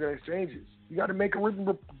 you're going to exchanges. You got to make a written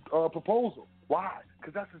proposal. Why?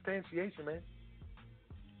 Because that's substantiation, man.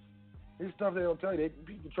 This stuff they don't tell you.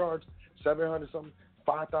 People charge $700 something,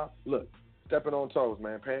 $5,000. Look, stepping on toes,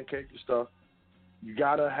 man. Pancake your stuff. You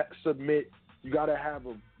gotta submit. You gotta have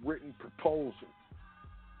a written proposal.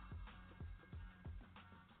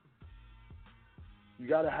 You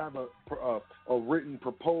gotta have a written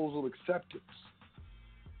proposal acceptance.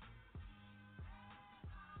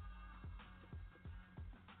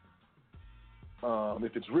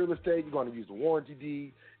 If it's real estate, you're going to use the warranty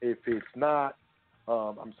deed. If it's not,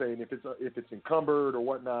 I'm saying if it's encumbered or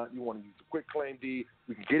whatnot, you want to use the quick claim deed.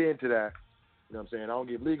 We can get into that. You know what I'm saying? I don't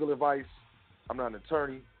give legal advice. I'm not an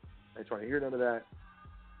attorney. I ain't trying to hear none of that.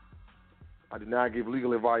 I do not give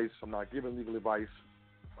legal advice. I'm not giving legal advice.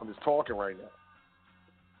 I'm just talking right now.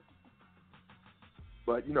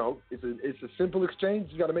 But, you know, it's a simple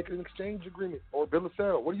exchange. You got to make an exchange agreement or a bill of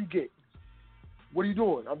sale. What do you get? What are you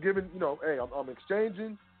doing? I'm giving, you know, hey, I'm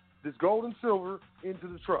exchanging this gold and silver into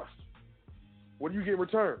the trust. What do you get in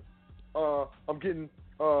return? I'm getting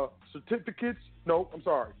certificates. No, I'm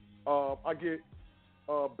sorry. I get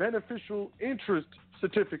beneficial interest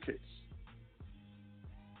certificates.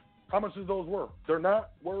 How much is those worth? They're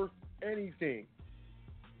not worth anything.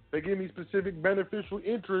 They give me specific beneficial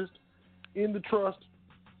interest in the trust,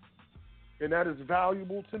 and that is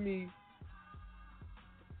valuable to me.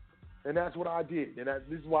 And that's what I did. And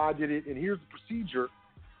this is why I did it. And here's the procedure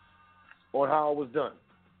on how it was done.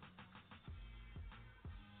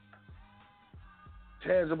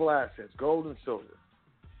 Tangible assets, gold and silver,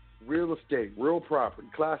 real estate, real property,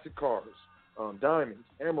 classic cars, diamonds,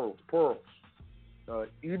 emeralds, pearls.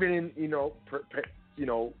 Even in,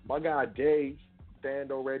 my guy Dave,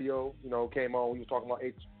 Stando Radio, came on. We was talking about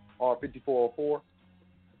HR 5404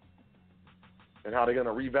 and how they're going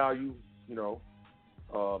to revalue,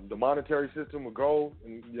 the monetary system with gold,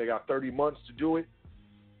 and they got 30 months to do it.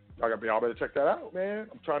 Y'all better check that out, man.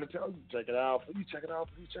 I'm trying to tell you, check it out. Please check it out.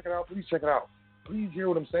 Please check it out. Please check it out. Please hear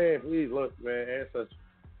what I'm saying. Please look, man. Ancestors,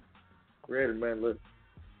 creators, man. Look,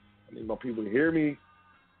 I need my people to hear me.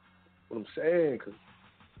 What I'm saying, cause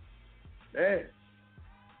man,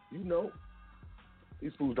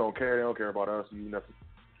 these fools don't care. They don't care about us. You nothing.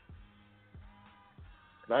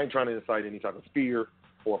 And I ain't trying to incite any type of fear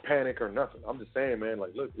or panic or nothing. I'm just saying, man,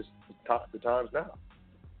 like, look, it's the time's now.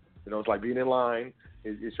 It's like being in line.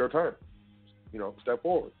 It's your turn. Step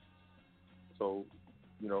forward. So,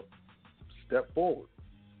 step forward.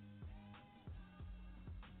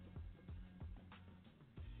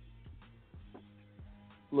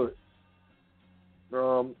 Look,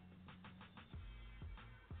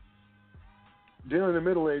 during the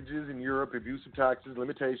Middle Ages in Europe, abusive taxes,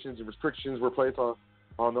 limitations, and restrictions were placed on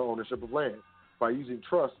the ownership of land. By using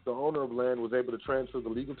trust, the owner of land was able to transfer the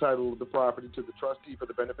legal title of the property to the trustee for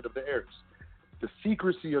the benefit of the heirs. The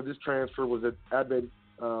secrecy of this transfer was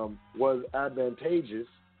advantageous,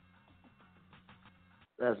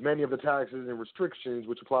 as many of the taxes and restrictions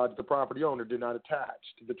which applied to the property owner did not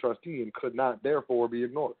attach to the trustee and could therefore be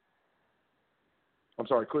ignored.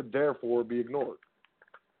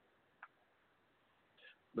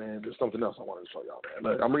 Man, there's something else I wanted to show y'all,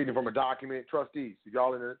 man. Look, I'm reading from a document. Trustees, if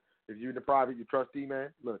you're in the private, you're trustee, man.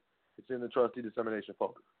 Look, it's in the trustee dissemination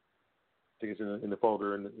folder. I think it's in the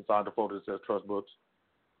folder, and inside the folder it says trust books.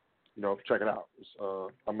 Check it out.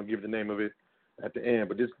 I'm gonna give the name of it at the end,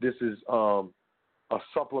 but this is a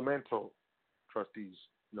supplemental, trustees.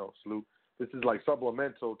 Salute. This is like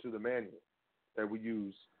supplemental to the manual that we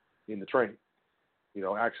use in the training.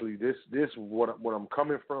 Actually, this what I'm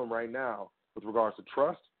coming from right now with regards to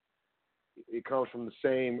trust. It comes from the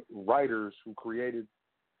same writers who created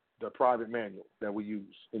the private manual that we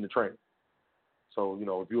use in the training. So,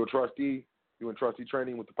 if you're a trustee, you're in trustee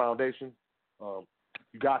training with the foundation,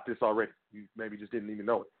 you got this already. You maybe just didn't even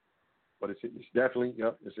know it. But it's definitely,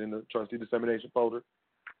 it's in the trustee dissemination folder.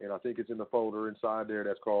 And I think it's in the folder inside there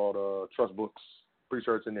that's called Trust Books. Pretty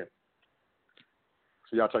sure it's in there.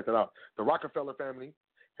 So y'all check that out. The Rockefeller family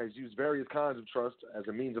has used various kinds of trust as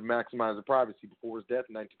a means of maximizing privacy. Before his death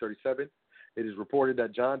in 1937, it is reported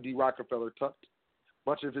that John D. Rockefeller tucked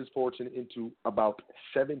much of his fortune into about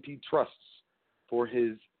 70 trusts for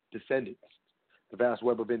his descendants. The vast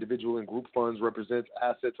web of individual and group funds represents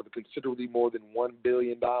assets of considerably more than $1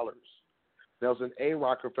 billion. Nelson A.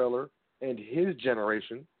 Rockefeller and his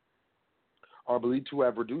generation are believed to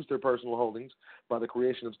have reduced their personal holdings by the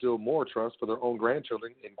creation of still more trusts for their own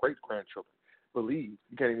grandchildren and great-grandchildren. Believe.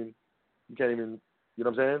 You can't even, you know what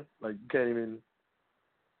I'm saying? Like, you can't even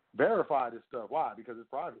verify this stuff. Why? Because it's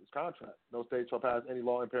private. It's contract. No state shall pass any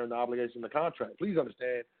law impairing the obligation of the contract. Please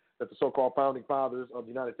understand that the so-called founding fathers of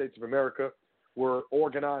the United States of America were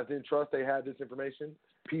organized in trust. They had this information.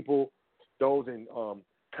 People, those in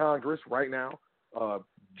Congress right now,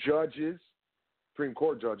 judges, Supreme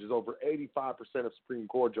Court judges, over 85% of Supreme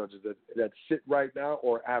Court judges that sit right now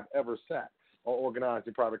or have ever sat are organized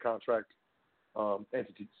in private contract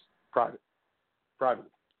entities, privately.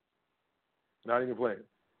 Not even playing.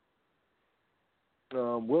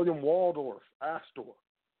 William Waldorf Astoria,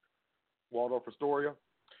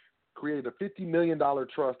 created a $50 million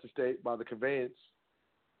trust estate by the conveyance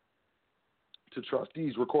to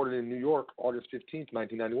trustees recorded in New York August 15,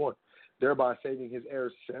 1991, thereby saving his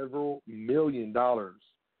heirs several $1 million,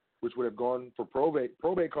 which would have gone for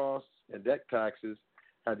probate costs and debt taxes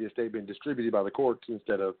had the estate been distributed by the courts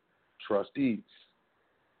instead of trustees.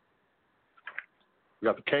 We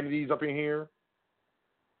got the Kennedys up in here.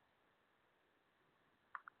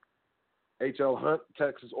 H.L. Hunt,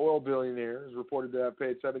 Texas oil billionaire, is reported to have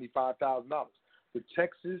paid $75,000. The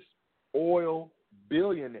Texas oil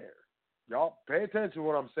billionaire. Y'all pay attention to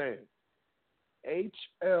what I'm saying.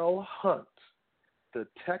 H.L. Hunt, the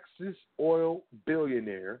Texas oil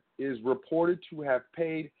billionaire, is reported to have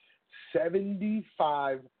paid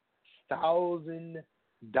 $75,000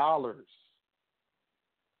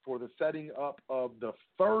 for the setting up of the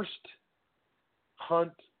first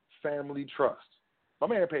Hunt Family Trust. My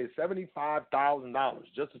man paid $75,000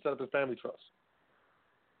 just to set up his family trust.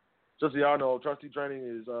 Just so y'all know, trustee training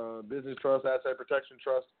is a business trust, asset protection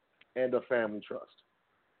trust, and a family trust.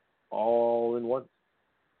 All in one.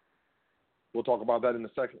 We'll talk about that in a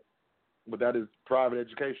second. But that is private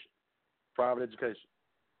education. Private education.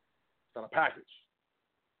 It's not a package.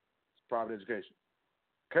 It's private education.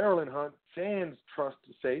 Carolyn Hunt Sands Trust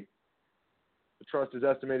Estate. The trust is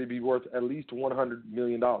estimated to be worth at least $100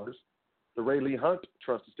 million. The Ray Lee Hunt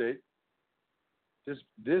Trust Estate.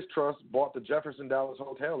 This trust bought the Jefferson Dallas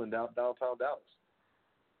Hotel in downtown Dallas.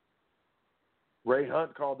 Ray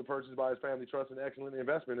Hunt called the purchase by his family trust an excellent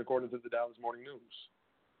investment, according to the Dallas Morning News.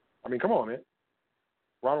 I mean, come on, man.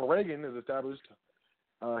 Ronald Reagan has established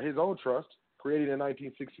his own trust. Created in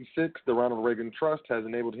 1966, the Ronald Reagan Trust has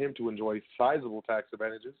enabled him to enjoy sizable tax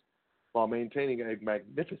advantages while maintaining a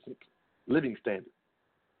magnificent living standard.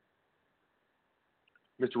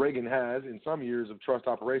 Mr. Reagan has, in some years of trust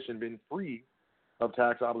operation, been free of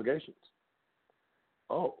tax obligations.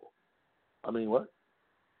 Oh, I mean, what?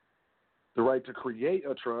 The right to create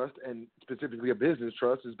a trust, and specifically a business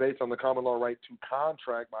trust, is based on the common law right to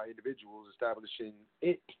contract by individuals, establishing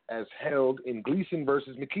it as held in Gleason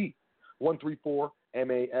versus McKee, 134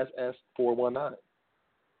 MASS 419.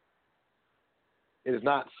 It is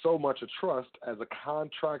not so much a trust as a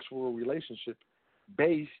contractual relationship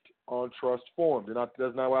based on trust form.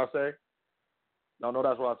 That's not what I say? No,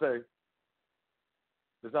 that's what I say.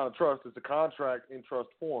 It's not a trust. It's a contract in trust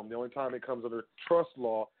form. The only time it comes under trust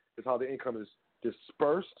law is how the income is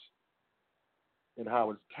dispersed and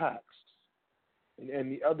how it's taxed. In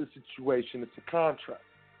the other situation, it's a contract.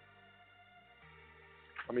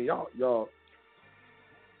 I mean, y'all.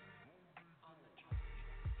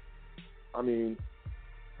 I mean,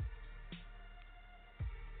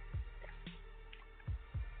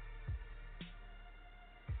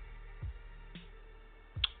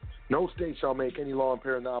 no state shall make any law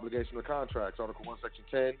impairing the obligation of contracts. Article 1, Section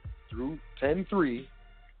 10 through 10.3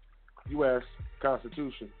 U.S.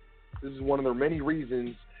 Constitution. This is one of the many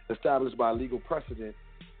reasons established by legal precedent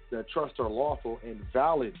that trusts are lawful and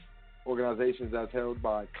valid organizations as held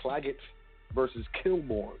by Claggett versus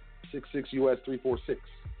Kilbourne, 66 U.S. 346.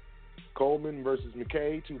 Coleman versus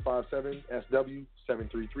McKay, 257 SW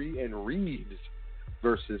 733, and Reeves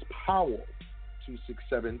versus Powell,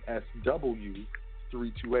 267 SW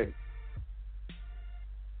 328.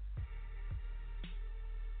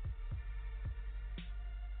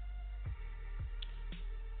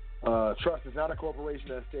 Trust is not a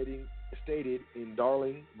corporation as stated in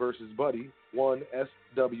Darling versus Buddy, 1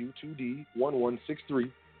 SW2D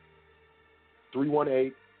 1163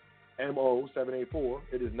 318 MO 784.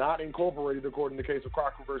 It is not incorporated according to the case of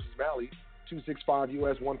Crocker versus Malley, 265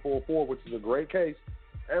 US 144, which is a great case.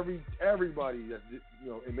 Everybody that's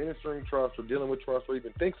administering trust or dealing with trust or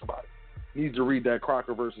even thinks about it needs to read that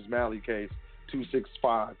Crocker versus Malley case,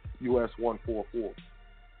 265 US 144.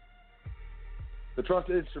 The trust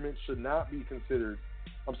instrument should not be considered.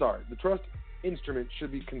 The trust instrument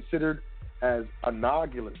should be considered as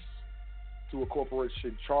analogous to a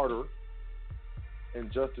corporation charter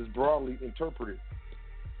and just as broadly interpreted.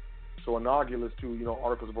 So analogous to,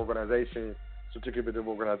 articles of organization, certificate of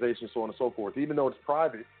organization, so on and so forth. Even though it's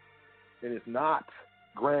private and it's not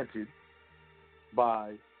granted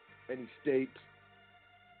by any state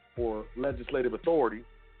or legislative authority,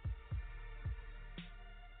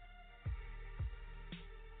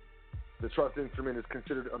 the trust instrument is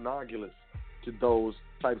considered analogous to those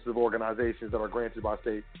types of organizations that are granted by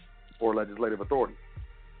state or legislative authority.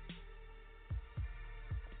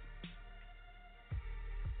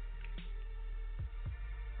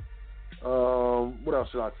 What else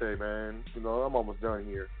should I say, man? You know, I'm almost done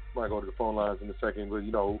here. Might go to the phone lines in a second, but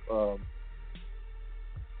you know,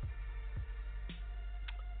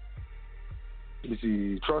 let me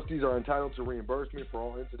see. Trustees are entitled to reimbursement for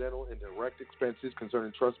all incidental and direct expenses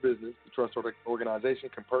concerning trust business. The trust organization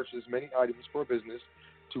can purchase many items for a business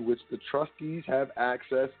to which the trustees have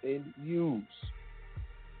access and use.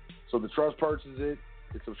 So the trust purchases it.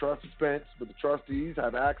 It's a trust expense, but the trustees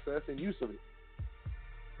have access and use of it.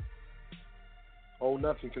 Own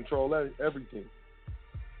nothing, control everything.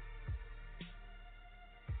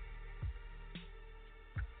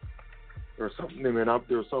 There's something, man.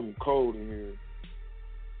 There's some code in here.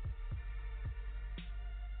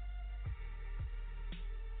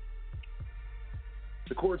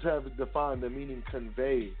 The courts have defined the meaning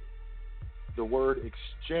conveyed. The word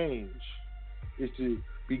exchange is to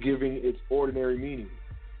be giving its ordinary meaning.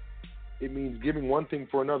 It means giving one thing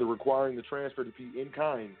for another, requiring the transfer to be in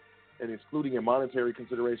kind, and excluding a monetary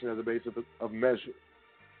consideration as a basis of measure.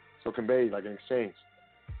 So conveyed, like an exchange.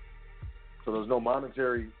 So there's no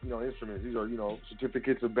monetary, instruments. These are,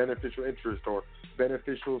 certificates of beneficial interest or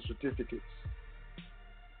beneficial certificates.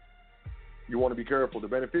 You want to be careful. The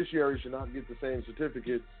beneficiary should not get the same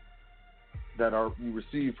certificates that you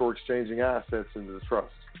receive for exchanging assets into the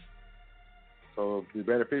trust. So if the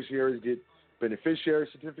beneficiaries get beneficiary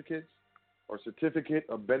certificates or certificate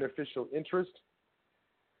of beneficial interest,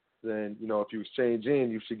 then, if you exchange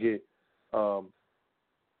in, you should get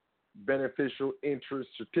beneficial interest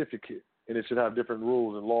certificate. And it should have different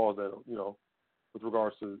rules and laws that, with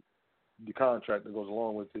regards to the contract that goes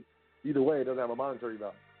along with it. Either way, it doesn't have a monetary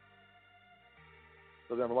value.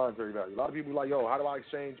 A lot of people are like, yo, how do I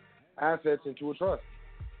exchange assets into a trust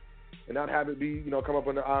and not have it be, come up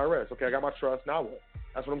under IRS? Okay, I got my trust, now what?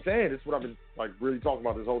 That's what I'm saying. This is what I've been, really talking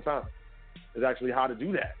about this whole time, is actually how to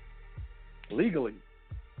do that legally.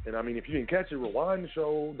 And, I mean, if you didn't catch it, rewind the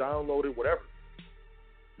show, download it, whatever.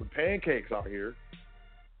 With pancakes out here.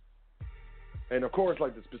 And, of course,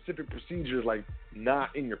 the specific procedures,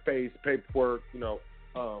 not in your face, paperwork,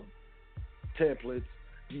 templates,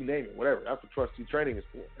 you name it, whatever. That's what trustee training is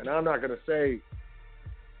for. And I'm not going to say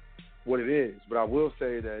what it is, but I will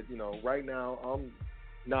say that, right now I'm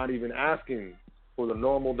not even asking for the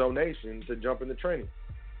normal donation to jump into training.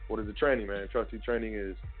 What is the training, man? Trustee training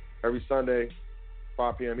is every Sunday,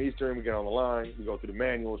 5 p.m. Eastern. We get on the line. We go through the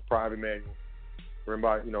manual. It's private manual written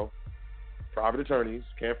by, private attorneys.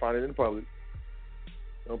 Can't find it in the public.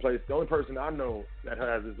 The only person I know that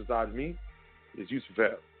has this besides me is Yusuf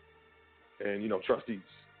L. And, trustees,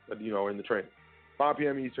 in the training. 5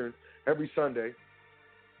 p.m. Eastern, every Sunday.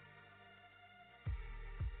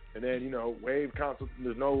 And then, waive consult.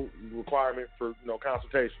 There's no requirement for,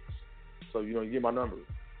 consultations. So, you get my number.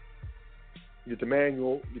 You get the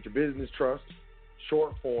manual, you get your business trust,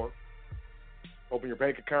 short form, open your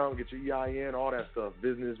bank account, get your EIN, all that stuff.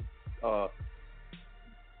 Business,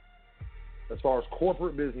 as far as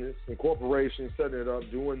corporate business and corporations, setting it up,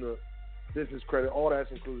 doing the business credit, all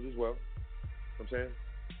that's included as well. You know what I'm saying?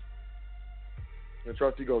 And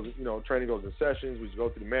trustee goes, training goes in sessions. We just go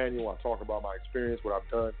through the manual. I talk about my experience, what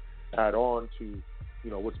I've done, add on to,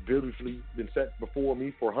 what's beautifully been set before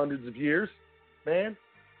me for hundreds of years, man.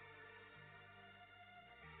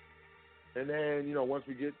 And then, once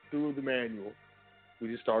we get through the manual, we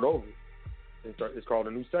just start over. It's called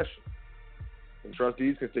a new session. And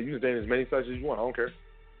trustees can stay. You can stay in as many sessions as you want. I don't care.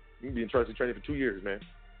 You can be in trustee training for 2 years, man.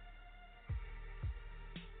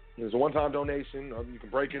 It's a one-time donation. You can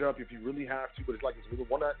break it up if you really have to, but it's a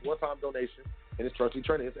one-time donation, and it's trustee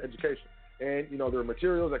training. It's education. And, there are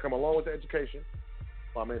materials that come along with the education.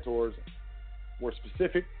 My mentors were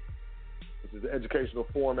specific. This is the educational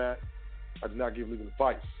format. I do not give legal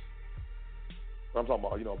advice. I'm talking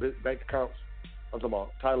about, bank accounts. I'm talking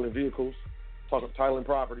about titling vehicles, titling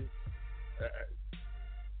property,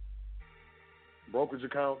 brokerage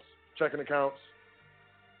accounts, checking accounts.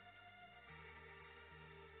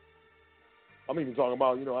 I'm even talking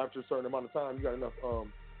about, after a certain amount of time, you got enough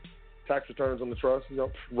tax returns on the trust.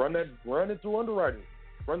 Run it through underwriting.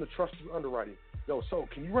 Run the trust through underwriting. So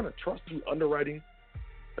can you run a trust through underwriting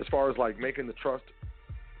as far as making the trust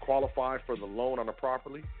qualify for the loan on a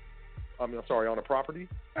property? On a property?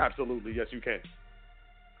 Absolutely, yes, you can.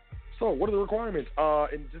 So what are the requirements?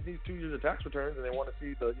 It just needs 2 years of tax returns, and they want to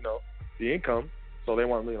see the income. So they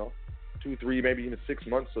want 2, 3, maybe even 6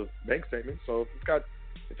 months of bank statements. So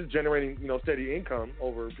if it's generating steady income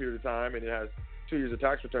over a period of time, and it has 2 years of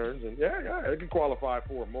tax returns, and it can qualify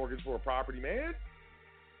for a mortgage for a property, man.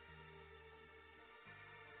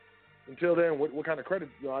 Until then, what kind of credit?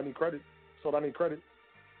 I need credit. So I need credit.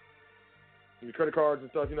 Your credit cards and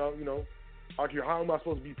stuff, how am I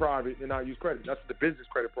supposed to be private and not use credit? That's what the business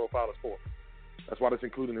credit profile is for. That's why that's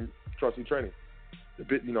included in trustee training. The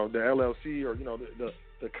LLC or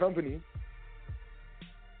the company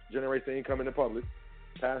generates the income in the public,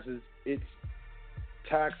 passes its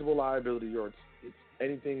taxable liability or it's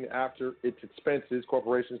anything after its expenses.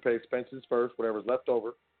 Corporations pay expenses first. Whatever's left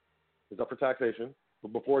over is up for taxation.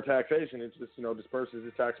 But before taxation, it just disperses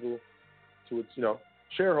its taxable to its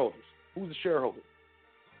shareholders. Who's the shareholder?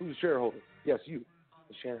 Who's the shareholder? Yes, you.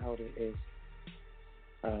 The shareholder is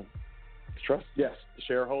the trust? Yes, the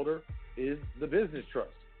shareholder is the business trust.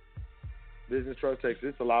 Business trust takes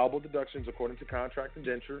its allowable deductions according to contract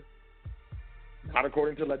indenture, not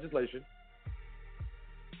according to legislation.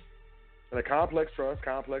 And a complex trust.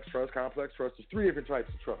 There's 3 different types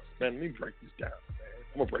of trust. Man, let me break this down, man.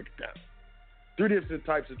 I'm going to break it down. 3 different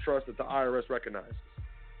types of trust that the IRS recognizes.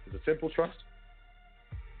 There's a simple trust,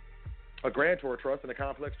 a grantor trust, and a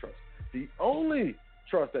complex trust. The only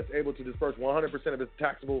trust that's able to disperse 100% of its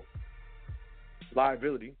taxable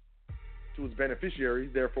liability to its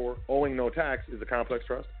beneficiaries, therefore owing no tax, is a complex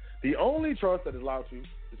trust. The only trust that is allowed to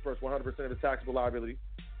disperse 100% of its taxable liability,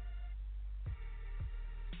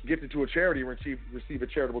 gifted to a charity, and receive a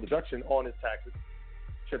charitable deduction on its taxes,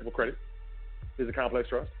 charitable credit, is a complex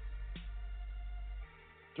trust.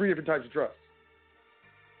 3 different types of trusts.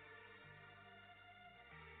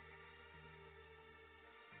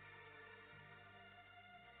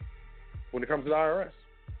 When it comes to the IRS,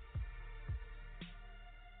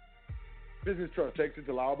 business trust takes its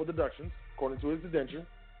allowable deductions according to its indenture.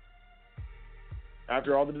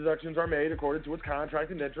 After all the deductions are made according to its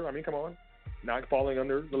contract indenture, come on, not falling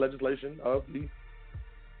under the legislation of the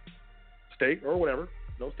state or whatever,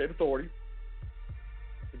 no state authority,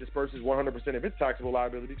 it disperses 100% of its taxable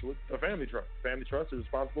liability to a family trust. Family trust is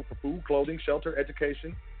responsible for food, clothing, shelter,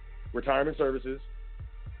 education, retirement services.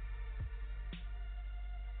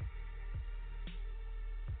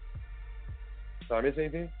 Did I miss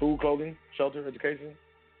anything? Food, clothing, shelter, education,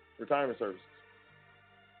 retirement services.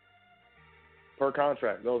 Per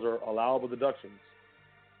contract, those are allowable deductions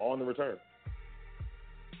on the return.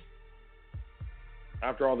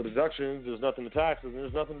 After all the deductions, there's nothing to tax, and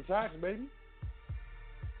there's nothing to tax, baby.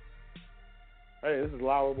 Hey, this is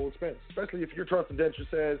allowable expense, especially if your trust indenture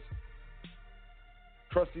says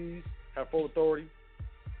trustees have full authority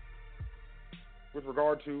with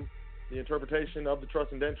regard to the interpretation of the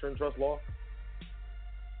trust indenture and trust law.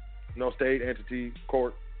 No state, entity,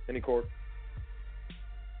 court, any court.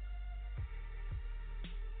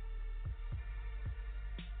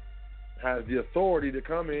 Has the authority to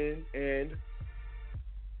come in and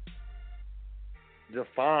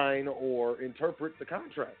define or interpret the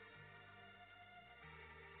contract.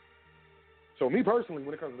 So me personally,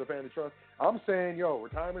 when it comes to the family trust, I'm saying,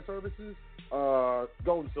 retirement services, gold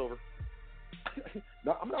and silver.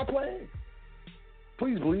 No, I'm not playing.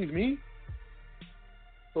 Please believe me.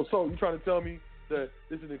 So you trying to tell me that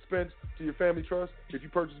this is an expense to your family trust if you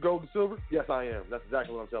purchase gold and silver? Yes, I am. That's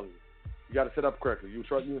exactly what I'm telling you. You got to set up correctly. You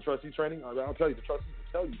in trustee training? I'll tell you, the trustees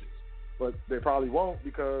will tell you this. But they probably won't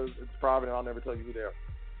because it's private and I'll never tell you who they are.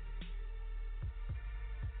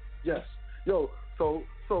 Yes. So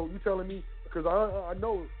you telling me, because I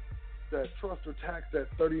know that trusts are taxed at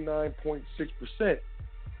 39.6%.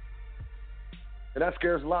 And that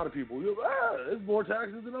scares a lot of people. It's more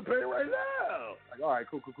taxes than I'm paying right now. Like, all right,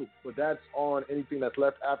 cool. But that's on anything that's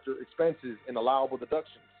left after expenses and allowable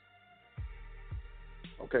deductions.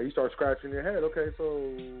 Okay, you start scratching your head. Okay,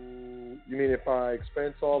 so you mean if I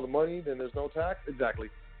expense all the money, then there's no tax? Exactly.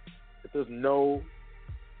 If there's no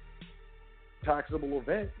taxable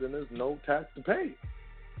event, then there's no tax to pay.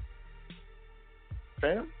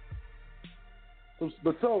 Fam?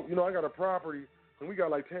 But I got a property, and we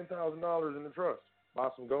got like $10,000 in the trust. Buy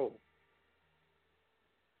some gold.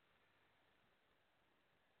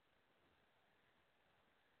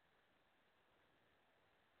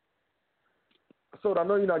 So I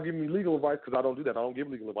know you're not giving me legal advice because I don't do that. I don't give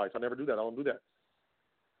legal advice. I never do that. I don't do that.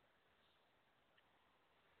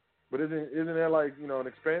 But isn't that like, an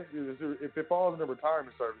expense? If it falls into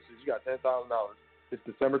retirement services, you got $10,000. It's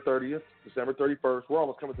December 30th, December 31st. We're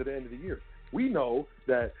almost coming to the end of the year. We know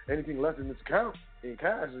that anything left in this account in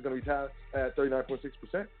cash is going to be taxed at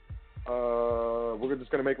 39.6%. we're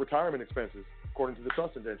just going to make retirement expenses according to the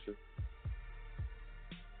trust indenture.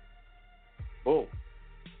 Boom.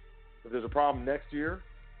 If there's a problem next year,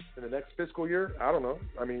 in the next fiscal year, I don't know.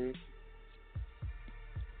 I mean,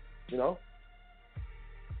 you know,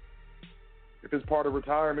 if it's part of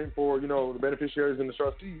retirement for, you know, the beneficiaries and the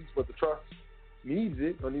trustees, but the trust needs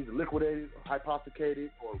it or needs to liquidate it or hypothecate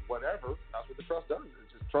it or whatever, that's what the trust does.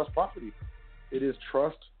 It's just trust property. It is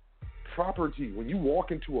trust property. When you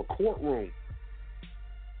walk into a courtroom,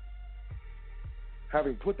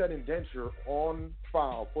 having put that indenture on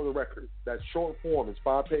file for the record, that short form is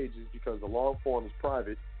 5 pages because the long form is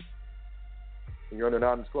private, and you're under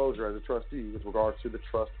non-disclosure as a trustee with regards to the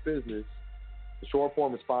trust business. The short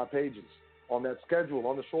form is 5 pages. On that schedule,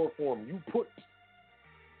 on the short form, you put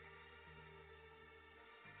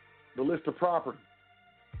the list of property,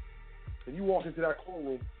 and you walk into that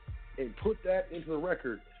courtroom and put that into the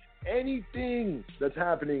record. Anything that's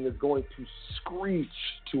happening is going to screech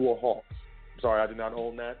to a halt. I'm sorry, I did not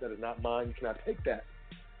own that. That is not mine. You cannot take that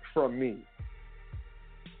from me.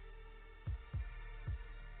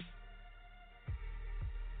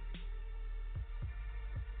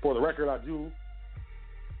 For the record, I do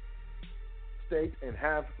state and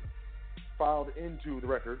have filed into the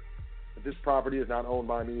record that this property is not owned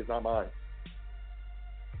by me. It's not mine.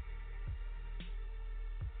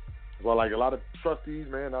 Well, like a lot of trustees,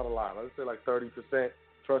 man, not a lot. Let's say like 30%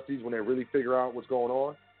 trustees, when they really figure out what's going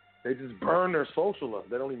on, they just burn their social up.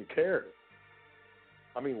 They don't even care.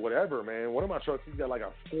 I mean, whatever, man. One of my trustees got like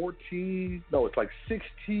a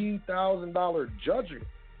 $16,000 judgment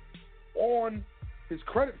on his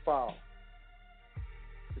credit file.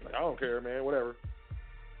 He's like, I don't care, man, whatever.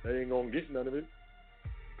 They ain't gonna get none of it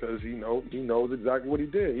because he knows exactly what he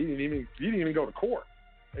did. He didn't even go to court.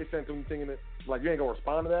 They sent him thinking that, like, you ain't gonna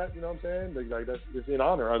respond to that. You know what I'm saying? Like that's it's in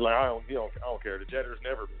honor. I was like, I don't care. The debtor's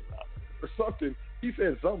never been in honor or something. He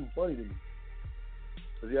said something funny to me.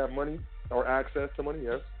 Does he have money or access to money?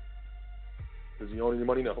 Yes. Does he own any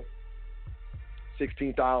money? No.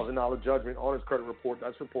 $16,000 judgment on his credit report.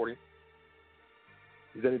 That's reporting.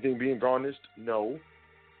 Is anything being garnished? No.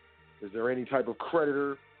 Is there any type of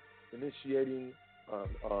creditor initiating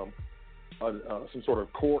some sort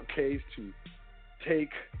of court case to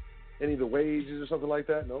take any of the wages or something like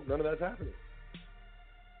that? No, none of that's happening.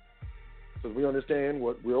 Because we understand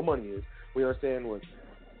what real money is. We understand what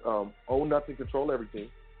own nothing, control everything.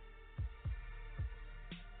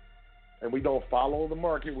 And we don't follow the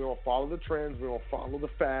market. We don't follow the trends. We don't follow the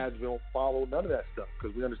fads. We don't follow none of that stuff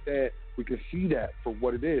because we understand we can see that for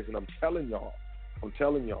what it is. And I'm telling y'all, I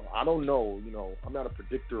don't know, I'm not a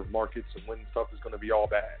predictor of markets and when stuff is going to be all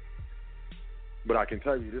bad. But I can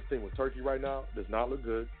tell you this thing with Turkey right now does not look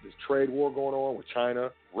good. This trade war going on with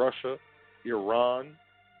China, Russia, Iran,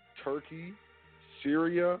 Turkey,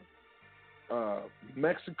 Syria,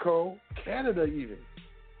 Mexico, Canada even.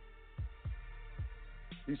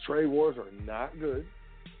 These trade wars are not good.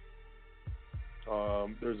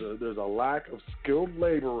 There's a lack of skilled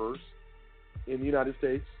laborers in the United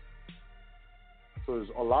States. So there's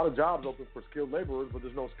a lot of jobs open for skilled laborers, but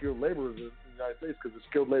there's no skilled laborers in the United States because the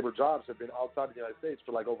skilled labor jobs have been outside the United States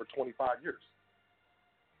for like over 25 years.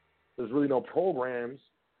 There's really no programs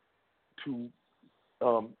to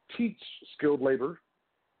teach skilled labor,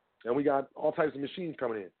 and we got all types of machines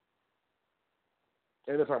coming in.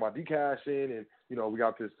 And they're talking about decashing, and we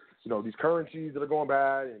got this, these currencies that are going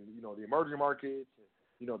bad, and the emerging markets,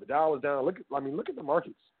 and the Dow is down. Look at the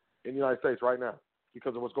markets in the United States right now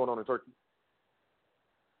because of what's going on in Turkey.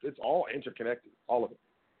 It's all interconnected, all of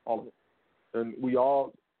it, and we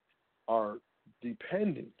all are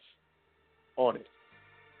dependent on it.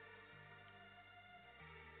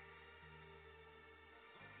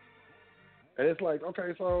 And it's like,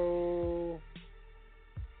 okay, so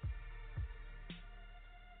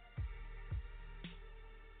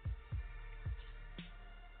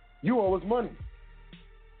you owe us money.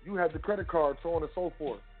 You had the credit card, so on and so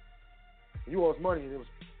forth. You owe us money, and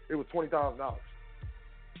it was $20,000.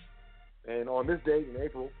 And on this date, in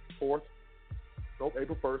April 1st,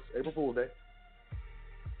 April Fool's Day,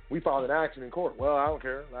 we filed an action in court. Well, I don't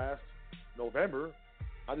care. Last November,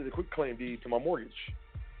 I did a quick claim deed to my mortgage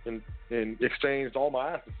and exchanged all my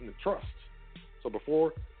assets in the trust. So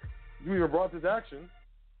before you even brought this action,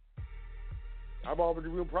 I've already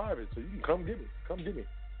real private, so you can come get me.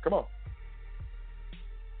 Come on.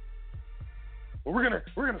 Well, we're gonna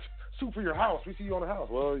sue for your house. We see you on the house.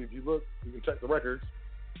 Well, if you look, you can check the records.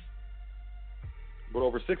 But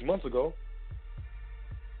over 6 months ago,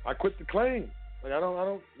 I quit the claim. Like I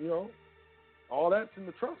don't, all that's in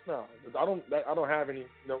the trust now. I don't have any.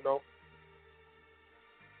 No.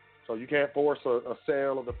 So you can't force a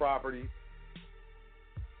sale of the property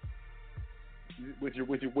with your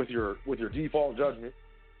default judgment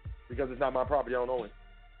because it's not my property. I don't own it.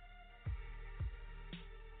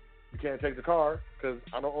 You can't take the car because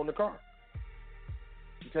I don't own the car.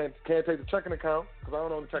 You can't take the checking account because I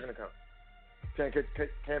don't own the checking account. Can't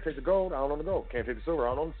take the gold. I don't own the gold. Can't take the silver.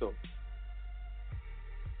 I don't own the silver.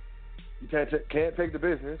 You can't take the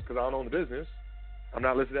business because I don't own the business. I'm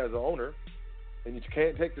not listed as an owner. And you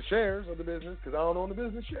can't take the shares of the business because I don't own the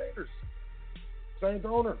business shares. So I ain't the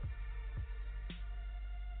owner.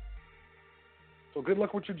 So good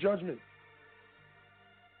luck with your judgment.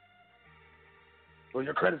 Well,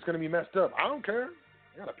 your credit's going to be messed up. I don't care.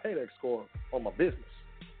 I got a paydex score on my business.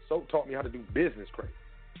 So taught me how to do business credit.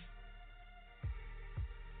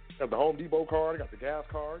 Got the Home Depot card. I got the gas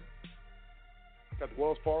card. Got the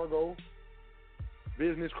Wells Fargo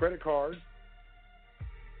business credit card.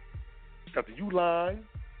 Got the Uline.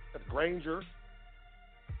 Got the Granger.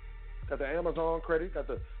 Got the Amazon credit. Got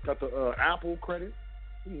the Apple credit.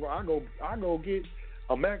 I go get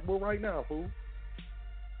a MacBook right now, fool.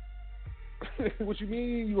 What you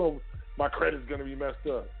mean? My credit's gonna be messed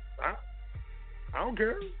up? I don't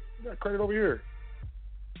care. You got credit over here.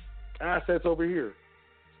 Assets over here.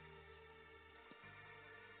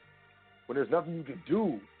 When there's nothing you can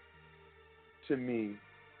do to me,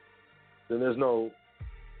 then there's no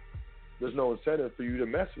incentive for you to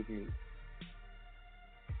mess with me.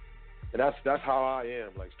 And that's how I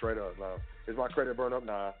am, like straight up. Now, is my credit burn up?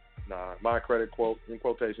 Nah. My credit, quote in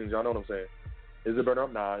quotations, y'all know what I'm saying. Is it burn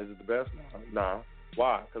up? Nah. Is it the best? Nah.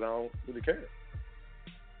 Why? Because I don't really care.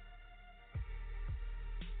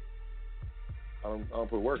 I don't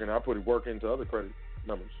put work in. I put work into other credit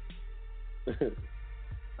numbers.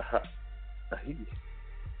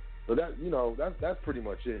 So that's pretty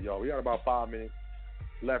much it, y'all. We got about 5 minutes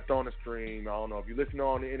left on the stream. I don't know if you listen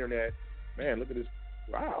on the internet. Man, look at this.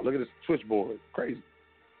 Wow, look at this switchboard. Crazy.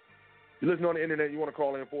 If you listen on the internet, you want to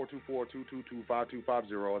call in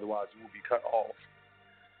 424-222-5250. Otherwise, you will be cut off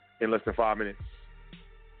in less than 5 minutes.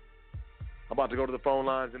 I'm about to go to the phone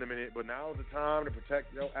lines in a minute, but now is the time to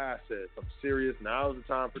protect your assets. I'm serious. Now is the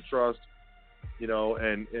time for trust.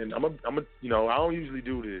 And I'm I don't usually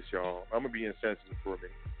do this, y'all. I'm gonna be insensitive for a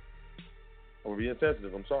minute. I'm gonna be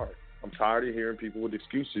insensitive. I'm sorry. I'm tired of hearing people with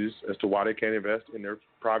excuses as to why they can't invest in their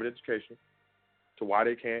private education, to why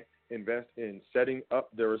they can't invest in setting up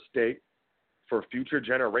their estate for future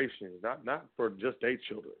generations, not for just their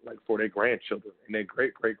children, like for their grandchildren and their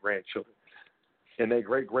great-great-grandchildren and their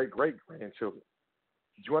great-great-great-grandchildren.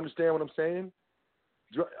 Do you understand what I'm saying?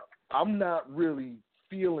 I'm not really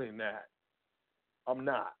feeling that. I'm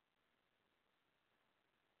not.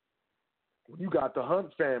 When you got the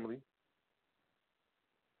Hunt family,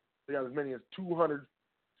 they got as many as 200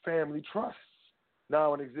 family trusts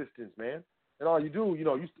now in existence, man. And all you do,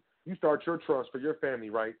 you start your trust for your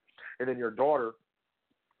family, right? And then your daughter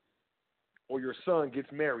or your son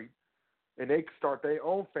gets married, and they start their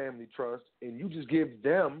own family trust, and you just give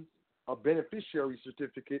them a beneficiary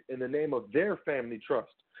certificate in the name of their family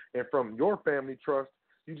trust. And from your family trust,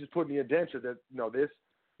 you just put in the indenture that,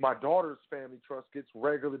 my daughter's family trust gets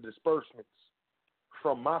regular disbursements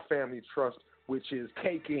from my family trust, which is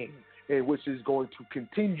caking and which is going to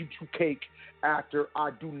continue to cake after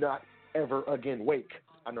I do not ever again wake.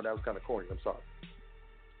 I know that was kind of corny. I'm sorry.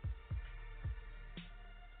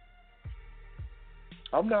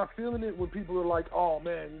 I'm not feeling it when people are like, oh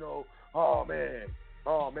man,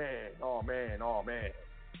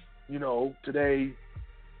 today,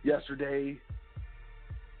 yesterday,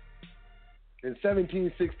 in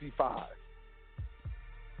 1765,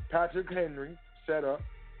 Patrick Henry set up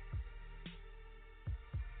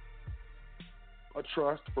a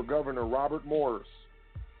trust for Governor Robert Morris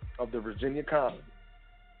of the Virginia colony.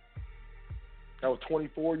 That was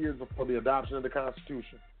 24 years before the adoption of the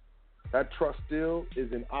Constitution. That trust still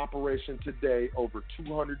is in operation today, over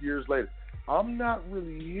 200 years later. I'm not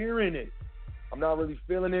really hearing it. I'm not really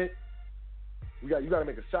feeling it. You got to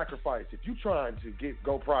make a sacrifice. If you're trying to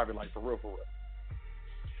go private, like for real,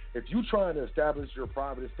 if you're trying to establish your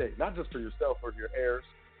private estate, not just for yourself or your heirs,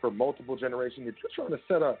 for multiple generations, if you're trying to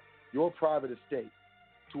set up your private estate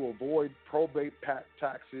to avoid probate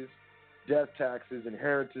taxes, death taxes,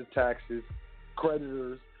 inheritance taxes,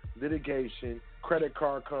 creditors, litigation, credit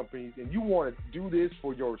card companies, and you want to do this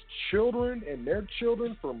for your children and their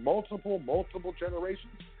children for multiple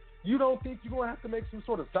generations, you don't think you're going to have to make some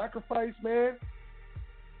sort of sacrifice, man?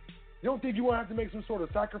 You don't think you're going to have to make some sort of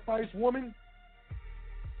sacrifice, woman?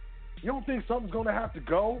 You don't think something's going to have to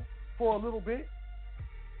go for a little bit?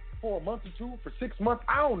 For a month or two? For 6 months?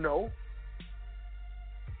 I don't know.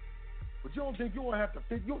 But you don't think you won't have to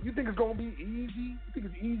fit? You think it's gonna be easy? You think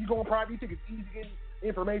it's easy going private? You think it's easy getting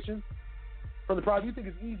information from the private? You think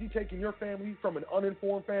it's easy taking your family from an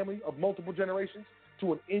uninformed family of multiple generations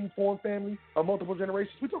to an informed family of multiple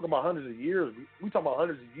generations? We're talking about hundreds of years. We're talking about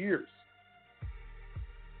hundreds of years.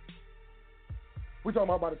 We're talking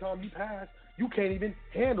about by the time you pass, you can't even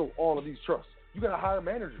handle all of these trusts. You got to hire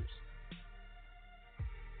managers.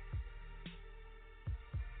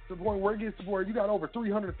 To the point where it gets to where you got over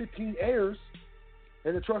 315 heirs,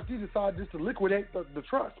 and the trustee decide just to liquidate the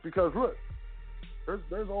trust because look,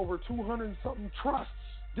 there's over 200 and something trusts,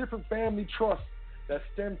 different family trusts that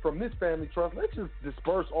stem from this family trust. Let's just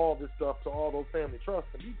disperse all this stuff to all those family trusts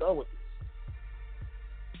and be done with this.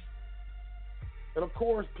 And of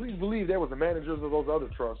course, please believe there was the managers of those other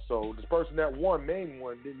trusts, so dispersing that one main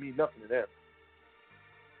one didn't mean nothing to them.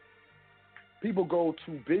 People go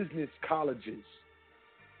to business colleges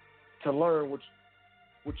to learn what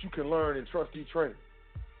you can learn in trustee training.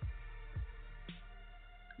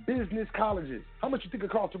 Business colleges. How much you think it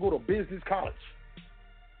costs to go to business college?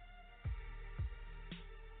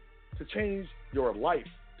 To change your life,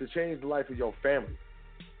 to change the life of your family.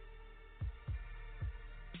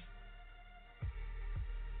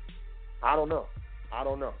 I don't know.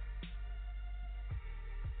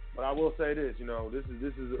 But I will say this,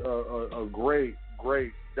 this is a great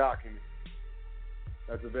document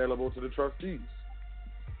that's available to the trustees.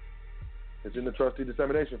 It's in the trustee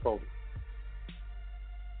dissemination folder.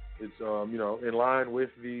 It's in line with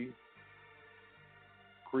the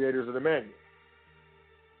creators of the manual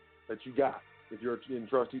that you got if you're in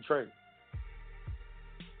trustee training.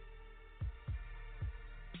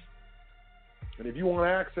 And if you want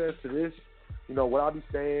access to this, what I'll be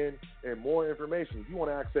saying and more information, if you want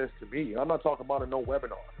access to me, I'm not talking about no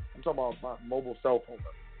webinar. I'm talking about my mobile cell phone number.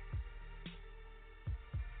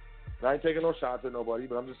 And I ain't taking no shots at nobody,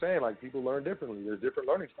 but I'm just saying, people learn differently. There's different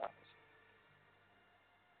learning styles.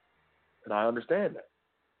 And I understand that.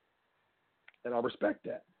 And I respect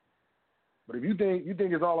that. But if you think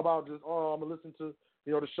it's all about just, I'm going to listen to,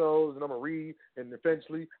 the shows and I'm going to read and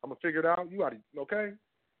eventually I'm going to figure it out, you already, okay?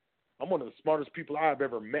 I'm one of the smartest people I've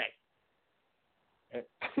ever met. And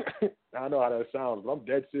I know how that sounds, but I'm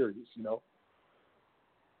dead serious,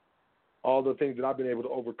 All the things that I've been able to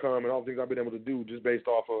overcome and all the things I've been able to do just based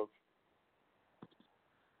off of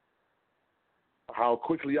how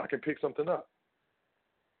quickly I can pick something up.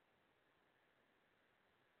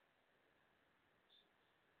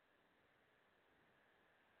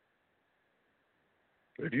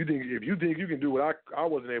 If you think you can do what I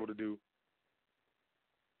wasn't able to do,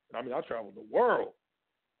 I traveled the world.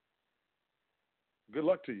 Good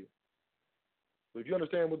luck to you. But if you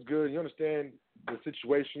understand what's good, you understand the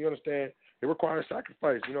situation, you understand it requires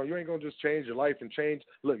sacrifice. You ain't gonna just change your life and change.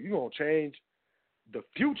 Look, you're gonna change the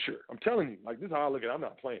future. I'm telling you, this is how I look at it. I'm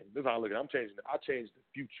not playing. This is how I look at it. I'm changing it. I changed the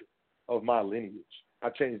future of my lineage. I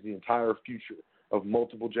changed the entire future of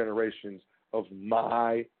multiple generations of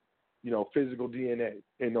my, physical DNA.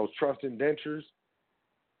 And those trust indentures,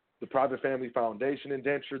 the private family foundation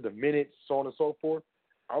indenture, the minutes, so on and so forth,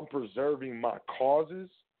 I'm preserving my causes,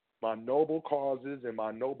 my noble causes, and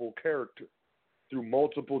my noble character through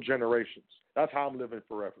multiple generations. That's how I'm living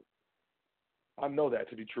forever. I know that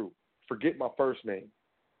to be true. Forget my first name.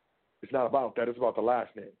 It's not about that. It's about the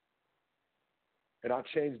last name. And I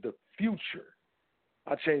changed the future.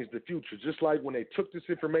 I changed the future. Just like when they took this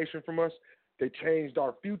information from us, they changed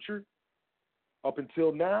our future up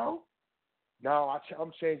until now. Now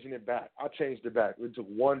I'm changing it back. I changed it back. It took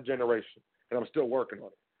one generation, and I'm still working on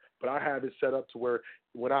it. But I have it set up to where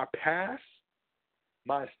when I pass,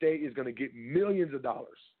 my estate is going to get millions of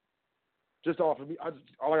dollars just off of me.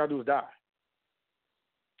 All I got to do is die.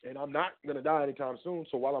 And I'm not going to die anytime soon.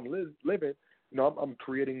 So while I'm living, I'm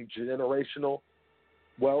creating generational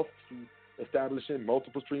wealth through establishing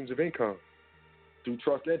multiple streams of income through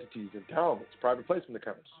trust entities, endowments, private placement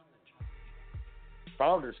accounts,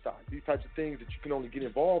 founder stock, these types of things that you can only get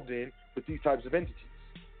involved in with these types of entities.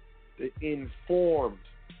 The informed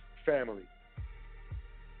family.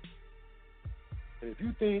 And if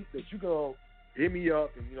you think that you're going to hit me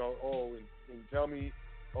up and, and tell me,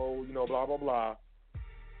 blah, blah, blah,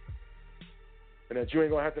 and that you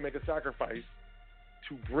ain't going to have to make a sacrifice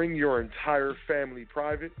to bring your entire family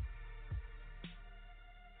private,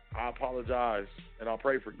 I apologize, and I'll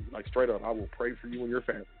pray for you. Straight up, I will pray for you and your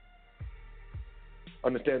family.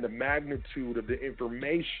 Understand the magnitude of the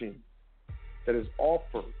information that is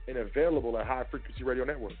offered and available at High Frequency Radio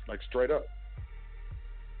Network, straight up.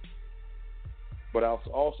 But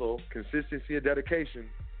also, consistency and dedication.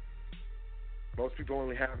 Most people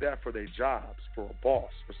only have that for their jobs, for a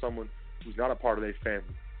boss, for someone who's not a part of their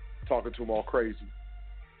family. talking to them all crazy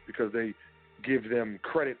because they give them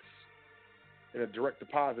credits in a direct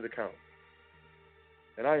deposit account.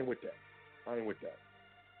 And I ain't with that. I'm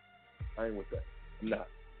not.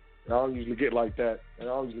 And I don't usually get like that, and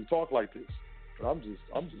I don't usually talk like this. But I'm just,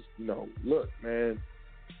 look, man,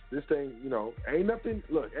 this thing,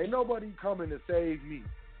 ain't nobody coming to save me.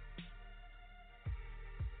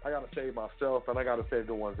 I got to save myself, and I got to save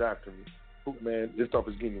the ones after me. Man, this stuff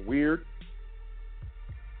is getting weird.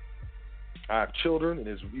 I have children, and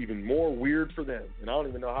it's even more weird for them. And I don't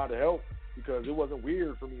even know how to help because it wasn't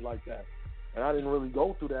weird for me like that. And I didn't really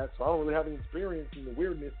go through that, so I don't really have any experience in the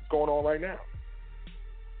weirdness that's going on right now.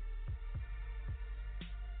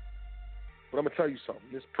 But I'm going to tell you something.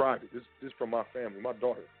 This is private. This is from my family. My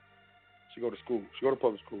daughter, she go to school. She go to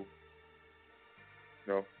public school.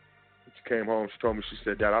 She came home. She told me, she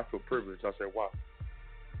said, Dad, I feel privileged. I said, why?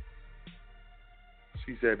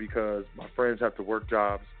 She said, because my friends have to work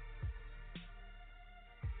jobs,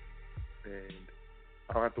 and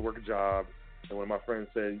I don't have to work a job. And when my friends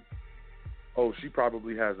say, oh, she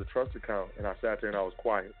probably has a trust account, and I sat there and I was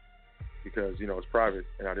quiet because, it's private,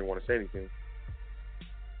 and I didn't want to say anything.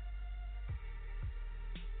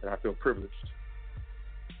 And I feel privileged.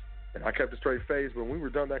 And I kept a straight face. When we were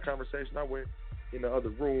done that conversation, I went in the other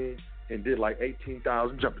room and did like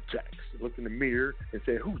 18,000 jumping jacks. Looked in the mirror and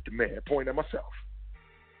said, who's the man? Pointing at myself.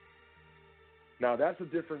 Now, that's a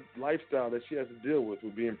different lifestyle that she has to deal with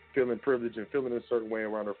feeling privileged and feeling a certain way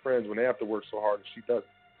around her friends when they have to work so hard and she doesn't.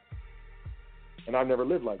 And I've never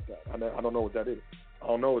lived like that. I don't know what that is. I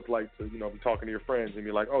don't know what it's like to, be talking to your friends and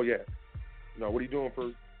be like, oh, yeah, what are you doing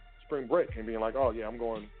for spring break? And being like, oh, yeah, I'm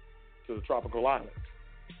going to the tropical island.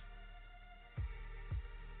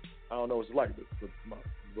 I don't know what it's like,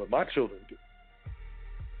 but my children do.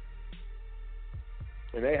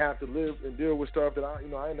 And they have to live and deal with stuff that I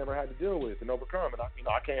ain't never had to deal with and overcome. And I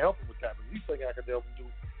can't help them with that. But the least thing I can help them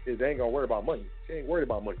do is they ain't gonna worry about money. She ain't worried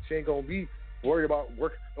about money. She ain't gonna be worried about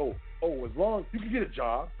work. Oh, as long as you can get a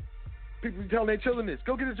job. People be telling their children this: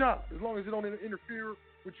 go get a job. As long as it don't interfere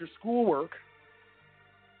with your schoolwork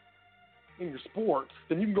and your sports,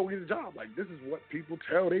 then you can go get a job. Like, this is what people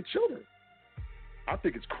tell their children. I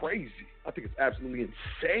think it's crazy. I think it's absolutely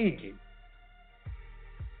insane.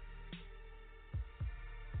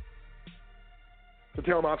 To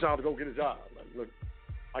tell my child to go get a job. Like, look,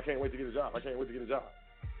 I can't wait to get a job. I think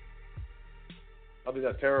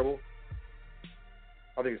that's terrible.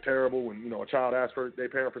 I think it's terrible when, a child asks for their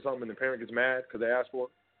parent for something and the parent gets mad because they asked for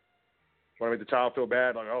it. Want to make the child feel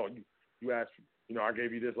bad, like, oh, you asked, I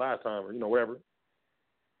gave you this last time, or, whatever.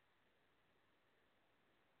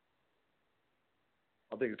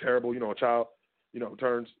 I think it's terrible, a child,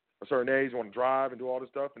 turns a certain age, want to drive and do all this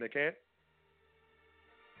stuff, and they can't.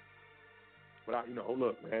 But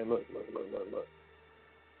look.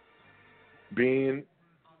 Being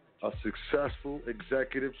a successful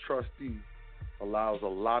executive trustee allows a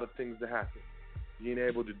lot of things to happen. Being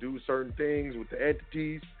able to do certain things with the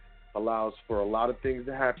entities allows for a lot of things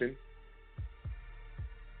to happen.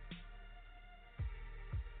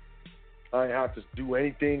 I didn't have to do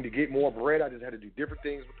anything to get more bread. I just had to do different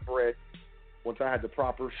things with the bread once I had the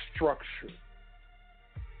proper structure.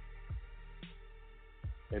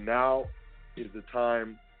 And now is the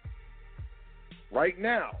time. Right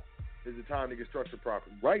now is the time to get structured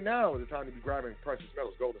properly. Right now is the time to be grabbing precious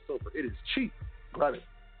metals, gold and silver. It is cheap. Grab it.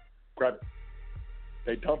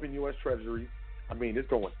 They dumping U.S. Treasuries. I mean, it's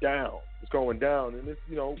going down. And this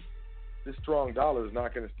strong dollar is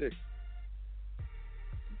not going to stick.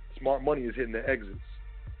 Smart money is hitting the exits.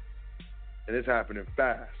 And it's happening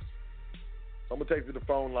fast. So I'm going to take to the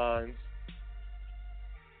phone lines.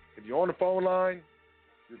 If you're on the phone line,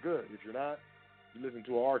 you're good. If you're not, you listen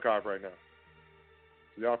to an archive right now.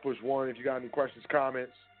 So y'all push 1 if you got any questions,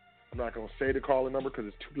 comments. I'm not going to say the calling number because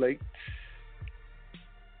it's too late.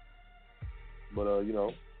 But,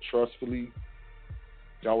 trustfully,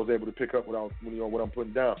 y'all was able to pick up what I'm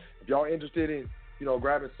putting down. If y'all interested in,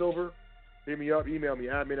 grabbing silver, hit me up, email me,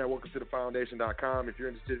 admin@welcometothefoundation.com. If you're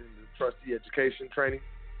interested in the trustee education training,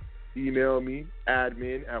 email me,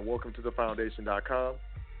 admin@welcometothefoundation.com.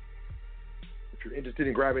 If you're interested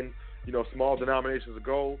in grabbing, small denominations of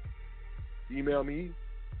gold, email me,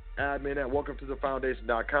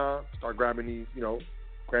 admin@welcometothefoundation.com. Start grabbing these,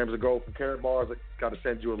 grams of gold from Carat Bars. I got to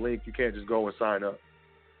send you a link. You can't just go and sign up.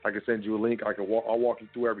 I can send you a link. I'll walk you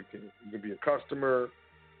through everything. You can be a customer,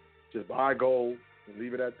 just buy gold and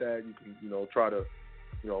leave it at that. You can, try to,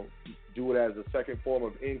 do it as a second form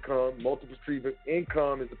of income. Multiple streams of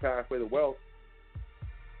income is the pathway to wealth.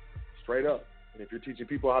 Straight up. And if you're teaching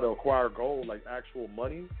people how to acquire gold, like actual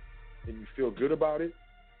money, and you feel good about it,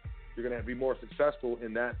 you're going to be more successful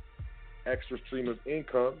in that extra stream of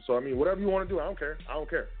income. So, I mean, whatever you want to do, I don't care. I don't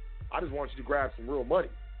care. I just want you to grab some real money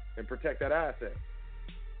and protect that asset.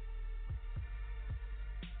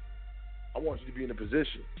 I want you to be in a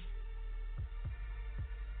position.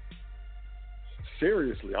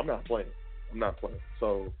 Seriously, I'm not playing.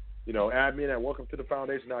 So, admin at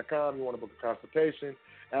welcometothefoundation.com. You want to book a consultation,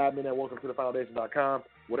 admin at welcometothefoundation.com,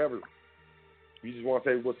 whatever. You just want to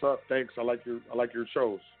say, what's up? Thanks. I like your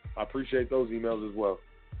shows. I appreciate those emails as well.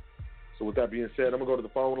 So with that being said, I'm going to go to the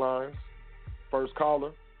phone lines. First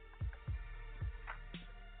caller.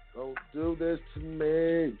 Don't do this to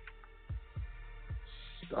me.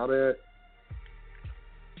 Stop it.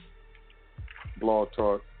 Blog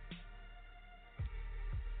Talk.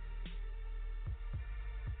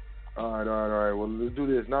 All right. Well, let's do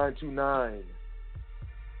this. 929.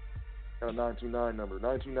 Got a 929 number.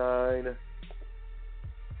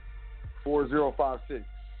 929-4056.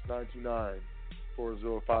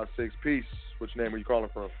 929-4056. Peace. Which name are you calling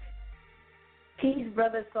from? Peace,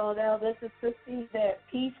 Brother Saldell. This is Christy there.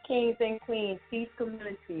 Peace, Kings and Queens. Peace,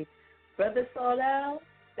 community. Brother Saldell,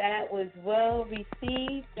 that was well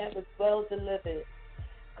received. That was well delivered.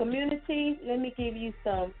 Community, let me give you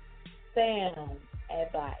some sound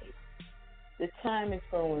advice. The time is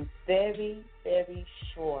growing very, very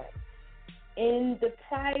short. In the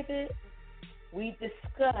private, we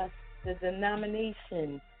discussed the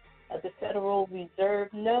denomination of the Federal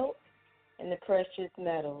Reserve note and the precious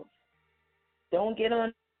metals. Don't get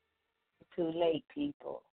on too late,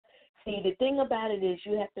 people. See, the thing about it is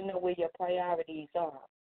you have to know where your priorities are.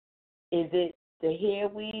 Is it the hair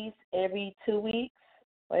weaves every 2 weeks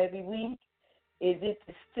or every week? Is it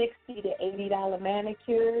the $60 to $80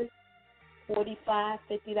 manicures, $45,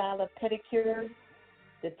 $50 pedicures,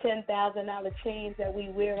 the $10,000 chains that we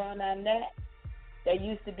wear on our neck that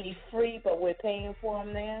used to be free but we're paying for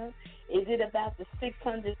them now? Is it about the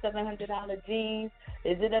 $600, $700 jeans?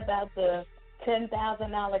 Is it about the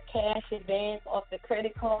 $10,000 cash advance off the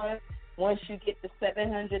credit card once you get the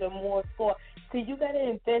 $700 or more score? So you got to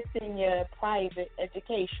invest in your private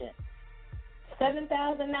education.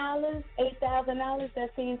 $7,000, $8,000, that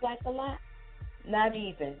seems like a lot? Not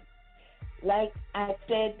even. Like I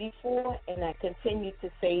said before, and I continue to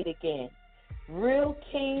say it again, real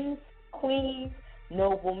kings, queens,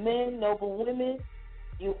 noble men, noble women,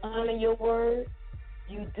 you honor your word,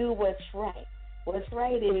 you do what's right. What's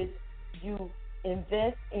right is you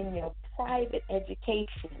invest in your private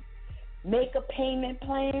education. Make a payment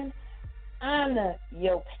plan, honor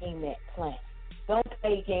your payment plan. Don't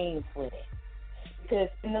play games with it. Because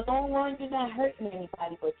in the long run, you're not hurting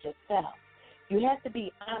anybody but yourself. You have to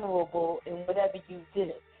be honorable in whatever you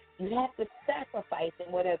do. You have to sacrifice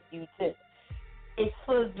in whatever you do. It's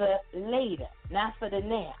for the later, not for the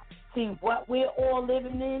now. See, what we're all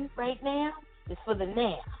living in right now is for the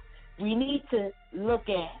now. We need to look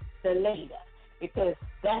at the later because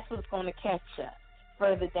that's what's going to catch us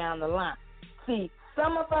further down the line. See,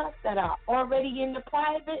 some of us that are already in the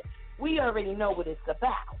private, we already know what it's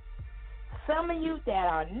about. Some of you that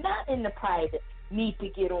are not in the private need to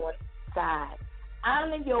get on side.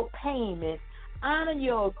 Honor your payments, honor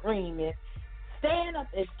your agreements, stand up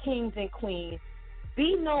as kings and queens,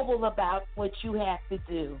 be noble about what you have to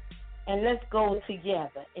do, and let's go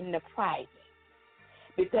together in the private.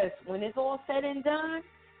 Because when it's all said and done,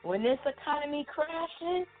 when this economy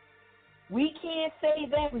crashes, we can't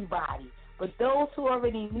save everybody, but those who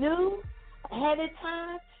already knew ahead of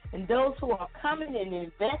time and those who are coming and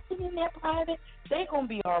investing in their private, they're going to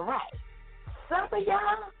be all right. Some of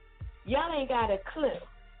y'all ain't got a clue.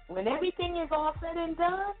 When everything is all said and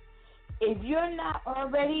done, if you're not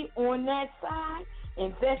already on that side,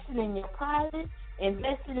 investing in your private,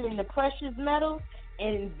 investing in the precious metals,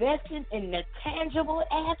 and investing in the tangible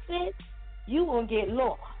assets, you won't get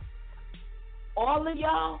lost. All of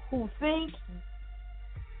y'all who think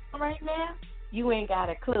right now, you ain't got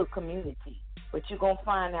a clue, community. But you're going to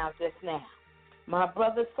find out just now. My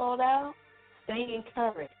brother sold out, stay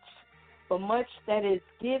encouraged. For much that is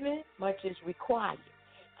given, much is required.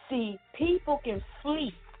 See, people can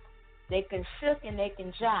fleece, they can shook, and they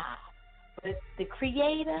can jive. But the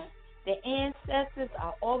Creator, the ancestors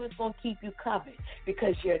are always going to keep you covered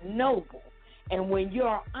because you're noble. And when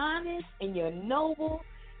you're honest and you're noble,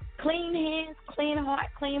 clean hands, clean heart,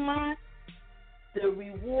 clean mind, the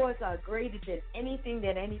rewards are greater than anything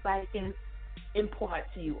that anybody can impart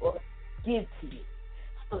to you or give to you.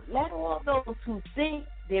 So let all those who think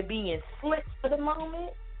they're being slick for the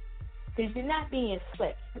moment, because you're not being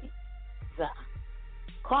slick.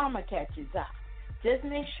 Karma catches up. Just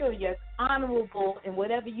make sure you're honorable in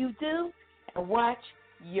whatever you do and watch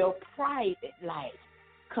your private life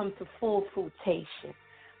come to full fruition.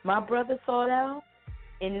 My brother sought out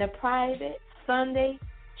in the private Sunday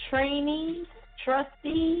trainees,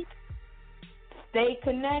 trustees. Stay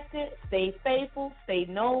connected, stay faithful, stay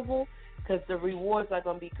noble, because the rewards are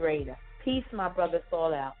going to be greater. Peace, my brother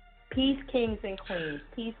sought out. Peace, kings and queens.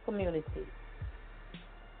 Peace, community.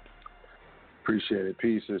 Appreciate it.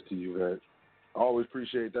 Peace, Sister Yvette. I always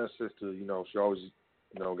appreciate that sister. You know, she always,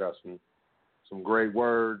 you know, got some great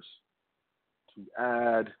words to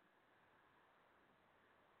add.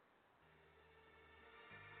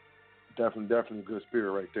 Definitely good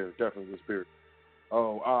spirit right there. Definitely good spirit.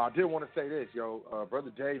 Oh, I did want to say this, yo.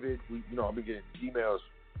 Brother David, I've been getting emails.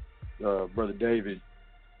 Brother David,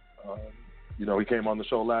 you know, he came on the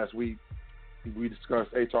show last week. We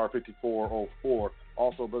discussed HR 5404.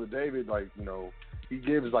 Also, Brother David, like, you know, he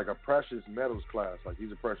gives like a precious metals class. Like,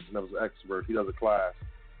 he's a precious metals expert. He does a class.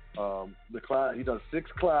 He does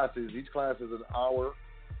 6 classes. Each class is an hour,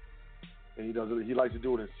 and he likes to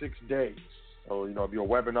do it in 6 days. So, you know, it'll be a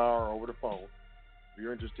webinar or over the phone. If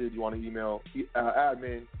you're interested, you want to email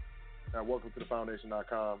admin at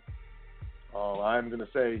welcometothefoundation.com. I am going to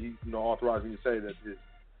say, he, you know, authorized me to say that his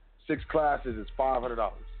 6 classes is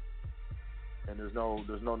 $500, and there's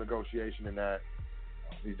no negotiation in that.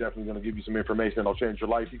 He's definitely going to give you some information that'll change your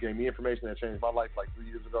life. He gave me information that changed my life like 4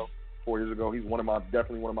 years ago. He's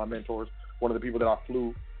definitely one of my mentors, one of the people that I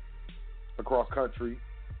flew across country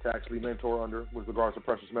to actually mentor under with regards to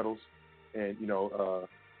precious metals, and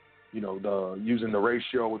using the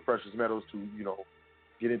ratio with precious metals to, you know,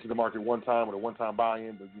 get into the market one time with a one-time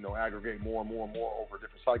buy-in, but, you know, aggregate more and more and more over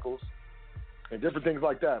different cycles and different things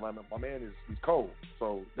like that. My man he's cold,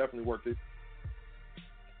 so definitely worth it.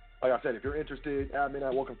 Like I said, if you're interested, admin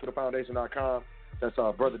at welcometothefoundation.com. That's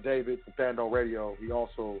Brother David from Fando Radio. He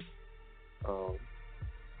also,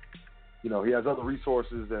 he has other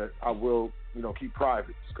resources that I will, you know, keep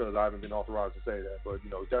private because I haven't been authorized to say that. But,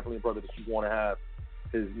 you know, definitely a brother that you want to have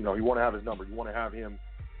you want to have his number. You want to have him,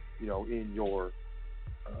 you know, in your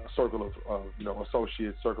circle of you know,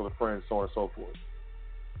 associates, circle of friends, so on and so forth.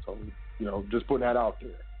 So, you know, just putting that out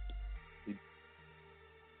there.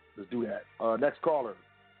 Let's do that. Next caller.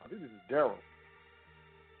 I think this is Daryl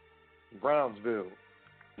in Brownsville.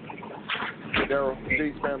 Daryl,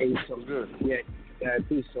 peace, family. What's good? Yeah,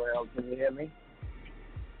 peace, Soil. Can you hear me?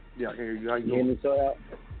 Yeah, I can hear you. How you doing? Hear me, Soil?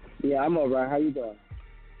 Yeah, I'm all right. How you doing?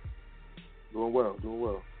 Doing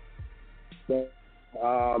well. So,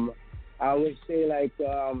 I always say, like,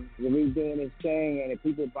 the reason doing this thing, and if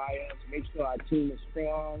people buy us, make sure our team is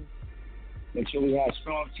strong. Make sure we have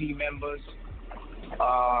strong team members.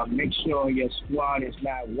 Make sure your squad is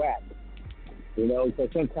not whack. You know, because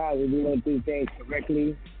sometimes when we don't do things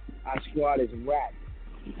correctly, our squad is whack.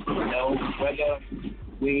 You know, whether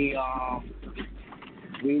we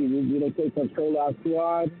don't take control of our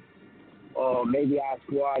squad, or maybe our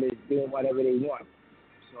squad is doing whatever they want.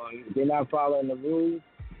 So if they're not following the rules,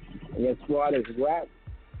 and your squad is whack,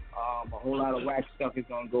 a whole lot of whack stuff is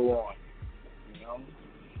gonna go on. You know,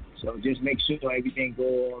 so just make sure everything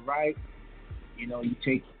goes all right. You know, I'm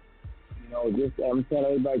telling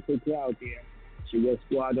everybody, take care out there so your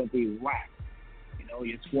squad don't be whack. You know,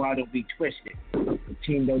 your squad don't be twisted. The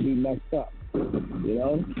team don't be messed up. You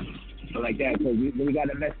know, so like that. Because when you got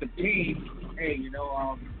a messed up team, hey, you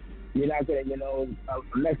know, you're not gonna, you know,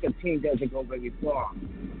 a messed up team doesn't go very far.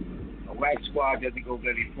 A whack squad doesn't go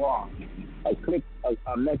very far.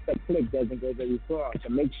 A messed up clique doesn't go very far. So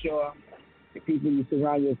make sure the people you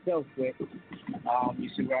surround yourself with, you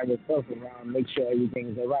surround yourself around, make sure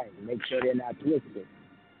everything's all right. Make sure they're not twisted,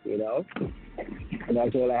 you know? And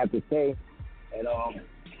that's all I have to say. And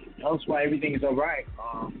that's why everything is all right,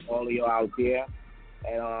 all of you out there.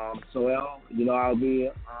 And you know, I'll be,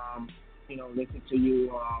 you know, listen to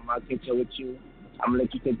you. I'll catch up with you. I'm going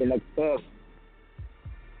to let you take the next step.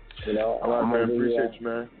 You know? All right, man. Appreciate you,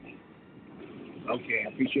 man. Okay, I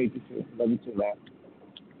appreciate you too. Love you too, man.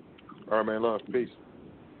 All right, man. Love. Peace.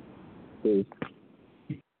 Peace.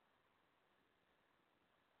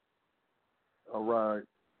 All right.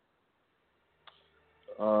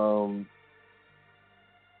 I'm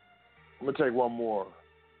going to take one more.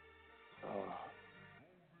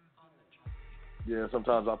 Yeah,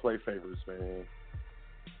 sometimes I play favorites, man.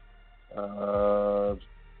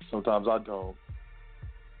 Sometimes I don't.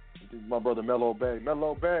 This is my brother Mellow Bay.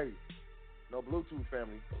 Mellow Bay. No Bluetooth,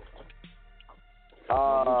 family.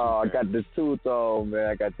 Oh, I got the tooth on, man.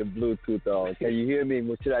 I got the Bluetooth on. Can you hear me?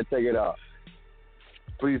 Should I take it off?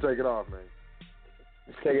 Please take it off, man.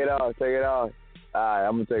 Take it off. All right,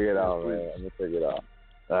 I'm going to take it off, please. man. I'm going to take it off.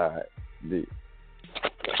 All right. D.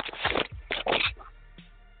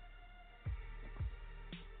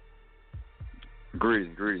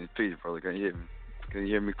 Greetings, peace, brother. Can you hear me? Can you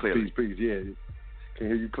hear me clearly? Peace, yeah. Can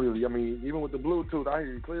hear you clearly. I mean, even with the Bluetooth, I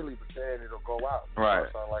hear you clearly, but then it'll go out. Right.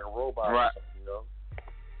 It'll sound like a robot right. or something, you know?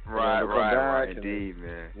 Right, and, indeed,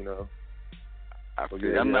 man. You know? I so, feel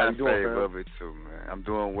yeah, I'm how not you doing, afraid fam? of it too, man. I'm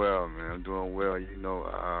doing well, man. I'm doing well.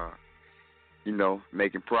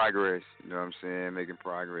 Making progress. You know what I'm saying? Making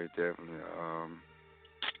progress, definitely.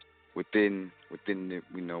 Within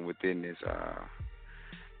this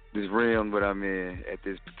this realm that I'm in at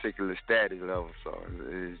this particular status level. So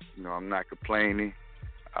I'm not complaining.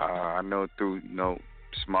 I know through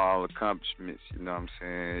small accomplishments, you know what I'm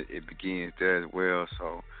saying, it begins there as well.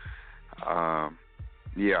 So all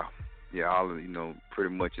of,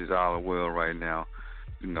 pretty much is all well right now.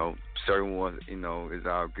 Certain ones, is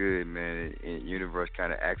all good, man. And the universe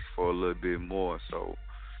kind of asks for a little bit more, so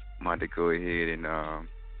I'm going to go ahead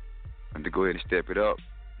and step it up.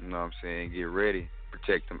 You know what I'm saying? Get ready,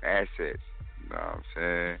 protect them assets. You know what I'm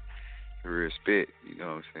saying? Real spit. You know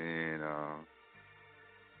what I'm saying?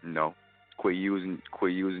 Quit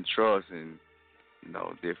using trust and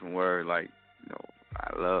different words like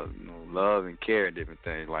I love and care and different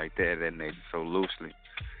things like that nature so loosely.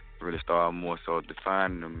 Really start more so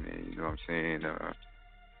defining them and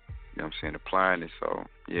applying it. So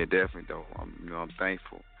yeah, definitely though. I'm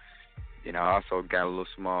thankful. And I also got a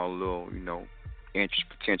small interest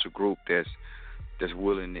potential group that's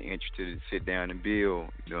willing and interested to sit down and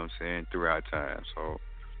build, throughout time. So,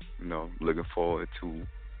 looking forward to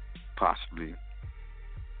possibly,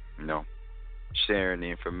 sharing the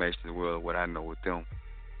information as well, what I know with them.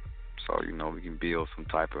 So, we can build some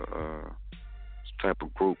type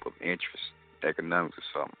of group of interest, economics or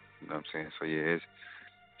something. You know what I'm saying? So yeah,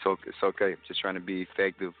 it's okay. Just trying to be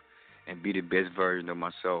effective and be the best version of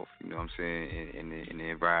myself, you know what I'm saying, in the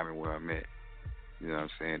environment where I'm at. You know what I'm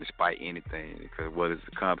saying, despite anything, because whether it's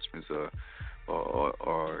accomplishments or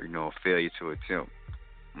a failure to attempt,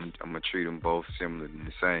 I'm gonna treat them both similar and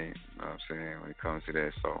the same. You know what I'm saying, when it comes to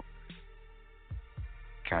that. So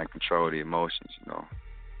kind of control the emotions. I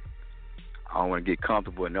don't want to get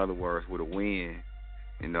comfortable, in other words, with a win.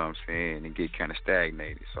 You know what I'm saying, and get kind of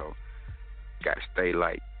stagnated. So gotta stay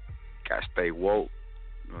gotta stay woke.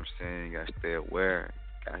 You know what I'm saying, gotta stay aware.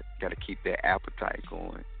 Gotta keep that appetite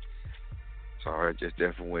going. So that's just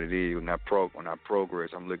definitely what it is. When I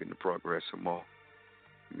progress, I'm looking to progress some more.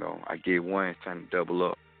 I get one, it's time to double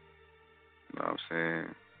up. You know what I'm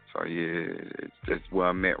saying? So yeah, that's where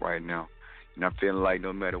I'm at right now. And I'm feeling like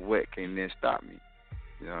no matter what, can't then stop me.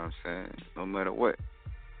 You know what I'm saying? No matter what,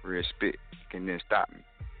 real spit, can then stop me.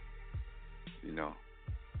 So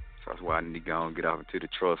that's why I need to go and get off into the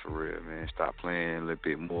trust for real, man. Stop playing a little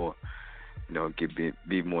bit more.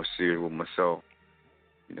 Be more serious with myself.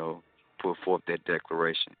 Put forth that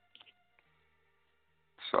declaration.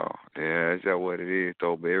 So yeah, that's what it is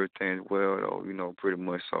though. But everything's well though, pretty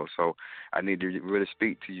much so. So I need to really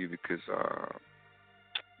speak to you because I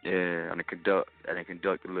done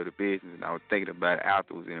conduct a little business, and I was thinking about it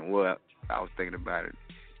afterwards, and I was thinking about it,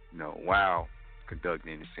 while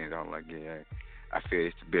conducting in a sense. I was like, yeah, I feel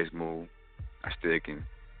it's the best move. I still can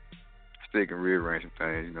rearrange some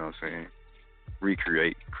things, you know what I'm saying?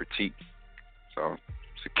 Recreate, critique, so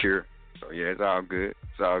secure. So yeah, it's all good.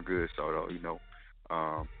 It's all good. So though,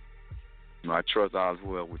 I trust all is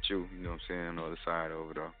well with you. You know what I'm saying, on the other side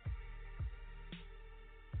over there.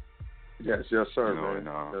 Yes, sir, man.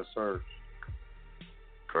 Yes, sir.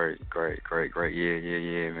 Great.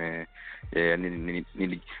 Yeah, man. Yeah, I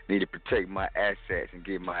need to protect my assets and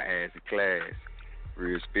get my ass in class.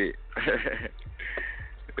 Real spit.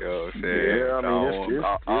 You know what I'm saying? Yeah, I mean,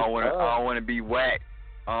 I don't want to be whack.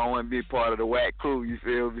 I don't want to be part of the whack crew. You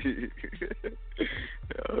feel me? You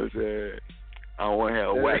know what I'm saying? I don't want to have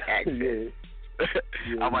a whack accent.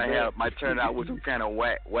 I might turn out with some kind of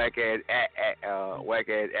whack ass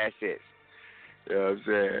assets. You know what I'm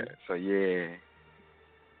saying? So yeah,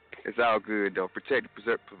 it's all good though. Protect,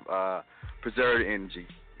 preserve the energy.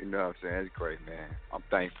 You know what I'm saying? It's great, man. I'm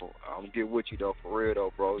thankful. I'm gonna get with you though, for real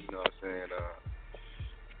though, bro. You know what I'm saying?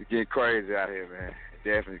 It's getting crazy out here, man. It's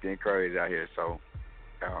definitely getting crazy out here. So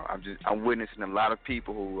I'm witnessing a lot of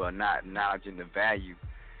people who are not acknowledging the value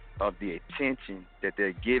of the attention that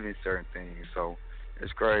they're giving certain things. So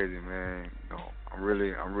it's crazy, man. I'm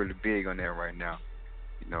really big on that right now.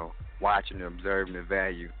 Watching and observing the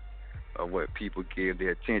value of what people give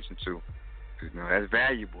their attention to. That's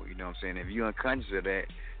valuable. You know what I'm saying? If you're unconscious of that,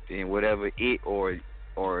 then whatever it or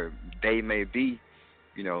they may be,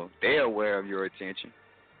 they're aware of your attention.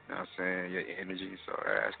 You know what I'm saying? Your energy. So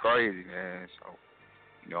that's crazy, man. So,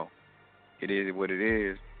 it is what it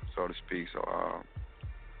is, so to speak. So,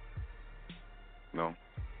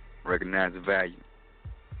 recognize the value. You know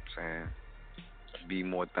what I'm saying? be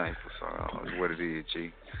more thankful. So that's what it is,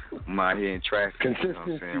 G. I'm out here in traffic. Consistency. You know what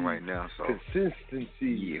I'm saying right now. So consistency.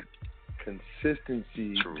 Yeah.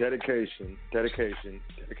 Consistency. True. Dedication.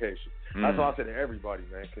 That's what I say to everybody,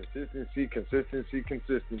 man. Consistency.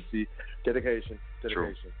 Dedication.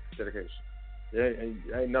 True.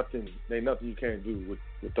 Ain't nothing you can't do with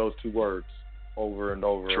those two words over and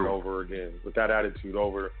over and over again. With that attitude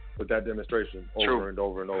with that demonstration over and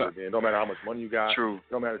over and over again. No matter how much money you got. True.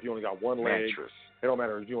 No matter if you only got one leg. Mattress. It don't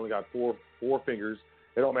matter if you only got four fingers.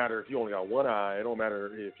 It don't matter if you only got one eye. It don't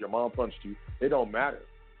matter if your mom punched you. It don't matter.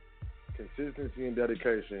 Consistency and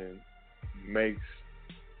dedication makes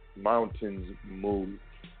mountains move.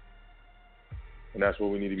 And that's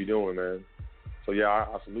what we need to be doing, man. So, yeah,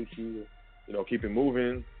 I salute you. You know, keep it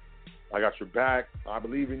moving. I got your back. I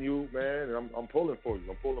believe in you, man, and I'm pulling for you.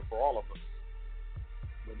 I'm pulling for all of us.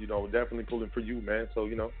 But, you know, definitely pulling for you, man. So,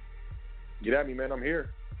 you know, get at me, man. I'm here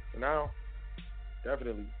for now.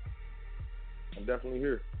 Definitely. I'm definitely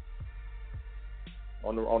here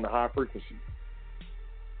on the high frequency.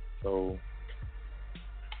 So,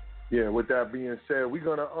 yeah, with that being said, we're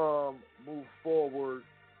going to move forward.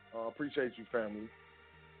 Appreciate you, family.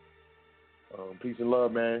 Peace and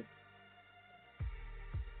love, man.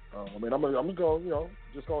 And I'm going to,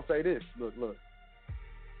 just going to say this. Look.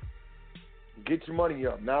 Get your money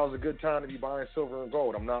up. Now is a good time to be buying silver and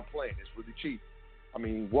gold. I'm not playing. It's really cheap. I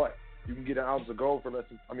mean, what? You can get an ounce of gold for an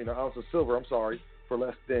ounce of silver, for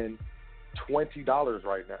less than $20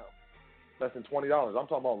 right now. Less than $20. I'm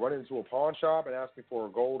talking about running into a pawn shop and asking for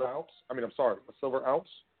a silver ounce.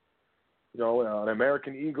 You know, an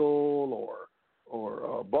American Eagle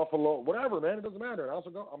or Buffalo, whatever, man. It doesn't matter. An ounce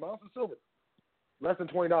of silver. Less than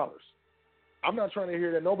 $20. I'm not trying to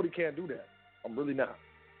hear that nobody can't do that. I'm really not.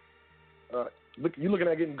 You looking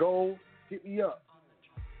at getting gold? Hit me up.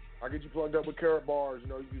 I'll get you plugged up with carat bars. You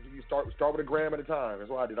know, you start with a gram at a time. That's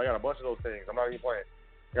what I did. I got a bunch of those things. I'm not even playing.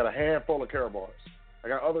 I got a handful of carat bars. I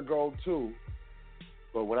got other gold too.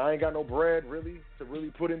 But when I ain't got no bread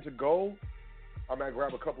to put into gold, I'm going to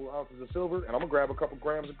grab a couple ounces of silver and I'm going to grab a couple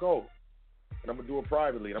grams of gold. And I'm going to do it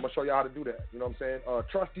privately. And I'm going to show you how to do that. You know what I'm saying?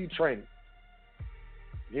 Trustee training.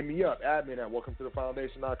 Hit me up. Admin at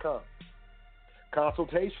welcometothefoundation.com.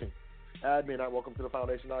 Consultation. Admin at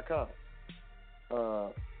welcometothefoundation.com.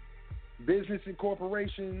 Business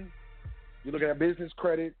incorporation. You're looking at business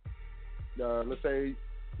credit. Let's say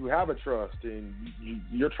you have a trust and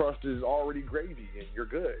your trust is already gravy and you're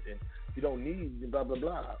good and you don't need blah blah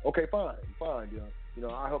blah. Okay, fine. You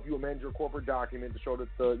know, I help you amend your corporate document to show that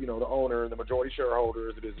the owner and the majority shareholder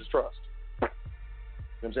is a business trust. You know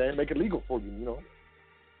what I'm saying? Make it legal for you. You know,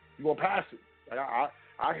 you gonna pass it. Like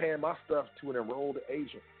I hand my stuff to an enrolled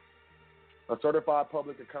agent, a certified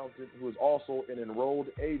public accountant who is also an enrolled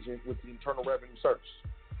agent with the Internal Revenue Service.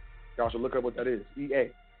 Y'all should look up what that is.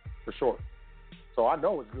 EA for short. So I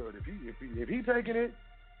know it's good. If he taking it,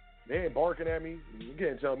 they ain't barking at me. You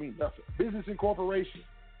can't tell me nothing. Business incorporation.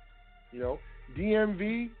 You know,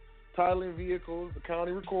 DMV, titling vehicles, the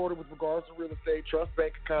county recorder with regards to real estate, trust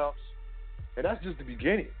bank accounts, and that's just the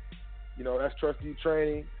beginning. You know, that's trustee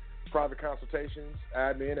training, private consultations,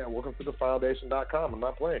 admin at welcometothefoundation.com. I'm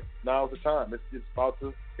not playing. Now's the time. It's about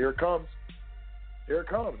to. Here it comes.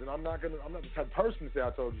 And I'm not the type of person to say I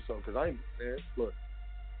told you so, because I ain't. Man, look.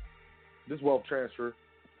 This wealth transfer,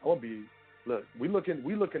 we looking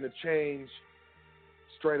to change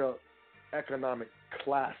straight up economic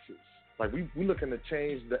classes. Like we looking to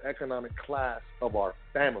change the economic class of our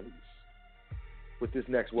families with this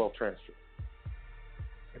next wealth transfer.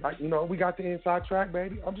 And we got the inside track,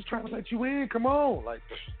 baby. I'm just trying to let you in. Come on, like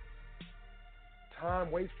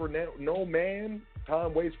time waits for no man.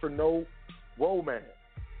 Time waits for no romance.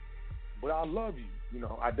 But I love you. You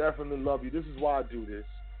know, I definitely love you. This is why I do this.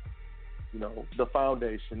 You know, the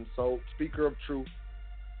foundation. So, speaker of truth,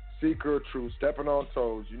 seeker of truth, stepping on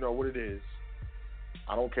toes. You know what it is.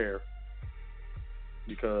 I don't care.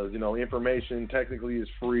 Because, information technically is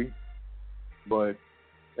free, but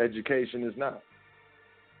education is not.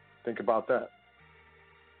 Think about that.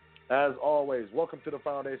 As always, welcome to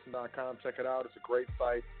thefoundation.com. Check it out. It's a great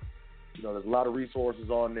site. There's a lot of resources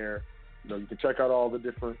on there. You can check out all the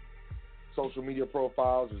different social media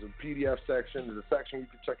profiles. There's a PDF section. There's a section you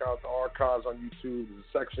can check out the archives on YouTube. There's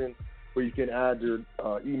a section where you can add your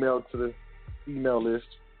email to the email list.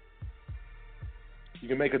 You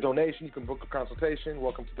can make a donation. You can book a consultation.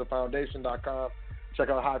 Welcome to thefoundation.com. Check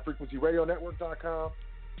out highfrequencyradionetwork.com.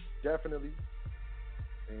 Definitely.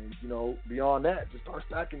 And, beyond that, just start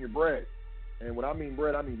stacking your bread. And when I mean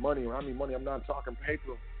bread, I mean money. When I mean money, I'm not talking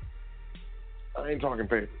paper. I ain't talking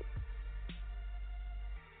paper.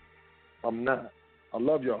 I'm not. I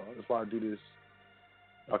love y'all. That's why I do this.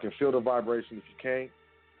 I can feel the vibration. If you can't,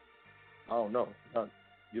 I don't know.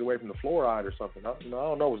 Get away from the fluoride or something. I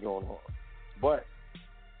don't know what's going on. But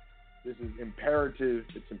this is imperative.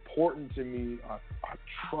 It's important to me. I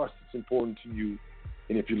trust it's important to you.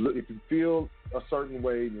 And if you feel a certain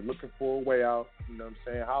way and you're looking for a way out, you know what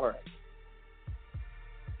I'm saying, holler at me.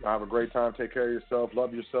 Have a great time. Take care of yourself.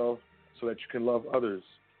 Love yourself so that you can love others.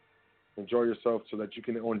 Enjoy yourself so that you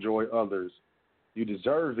can enjoy others. You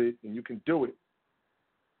deserve it and you can do it.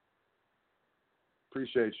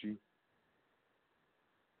 Appreciate you.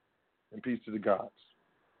 And peace to the gods.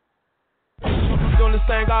 Doing this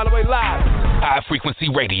thing all the way live. High Frequency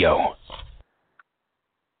Radio.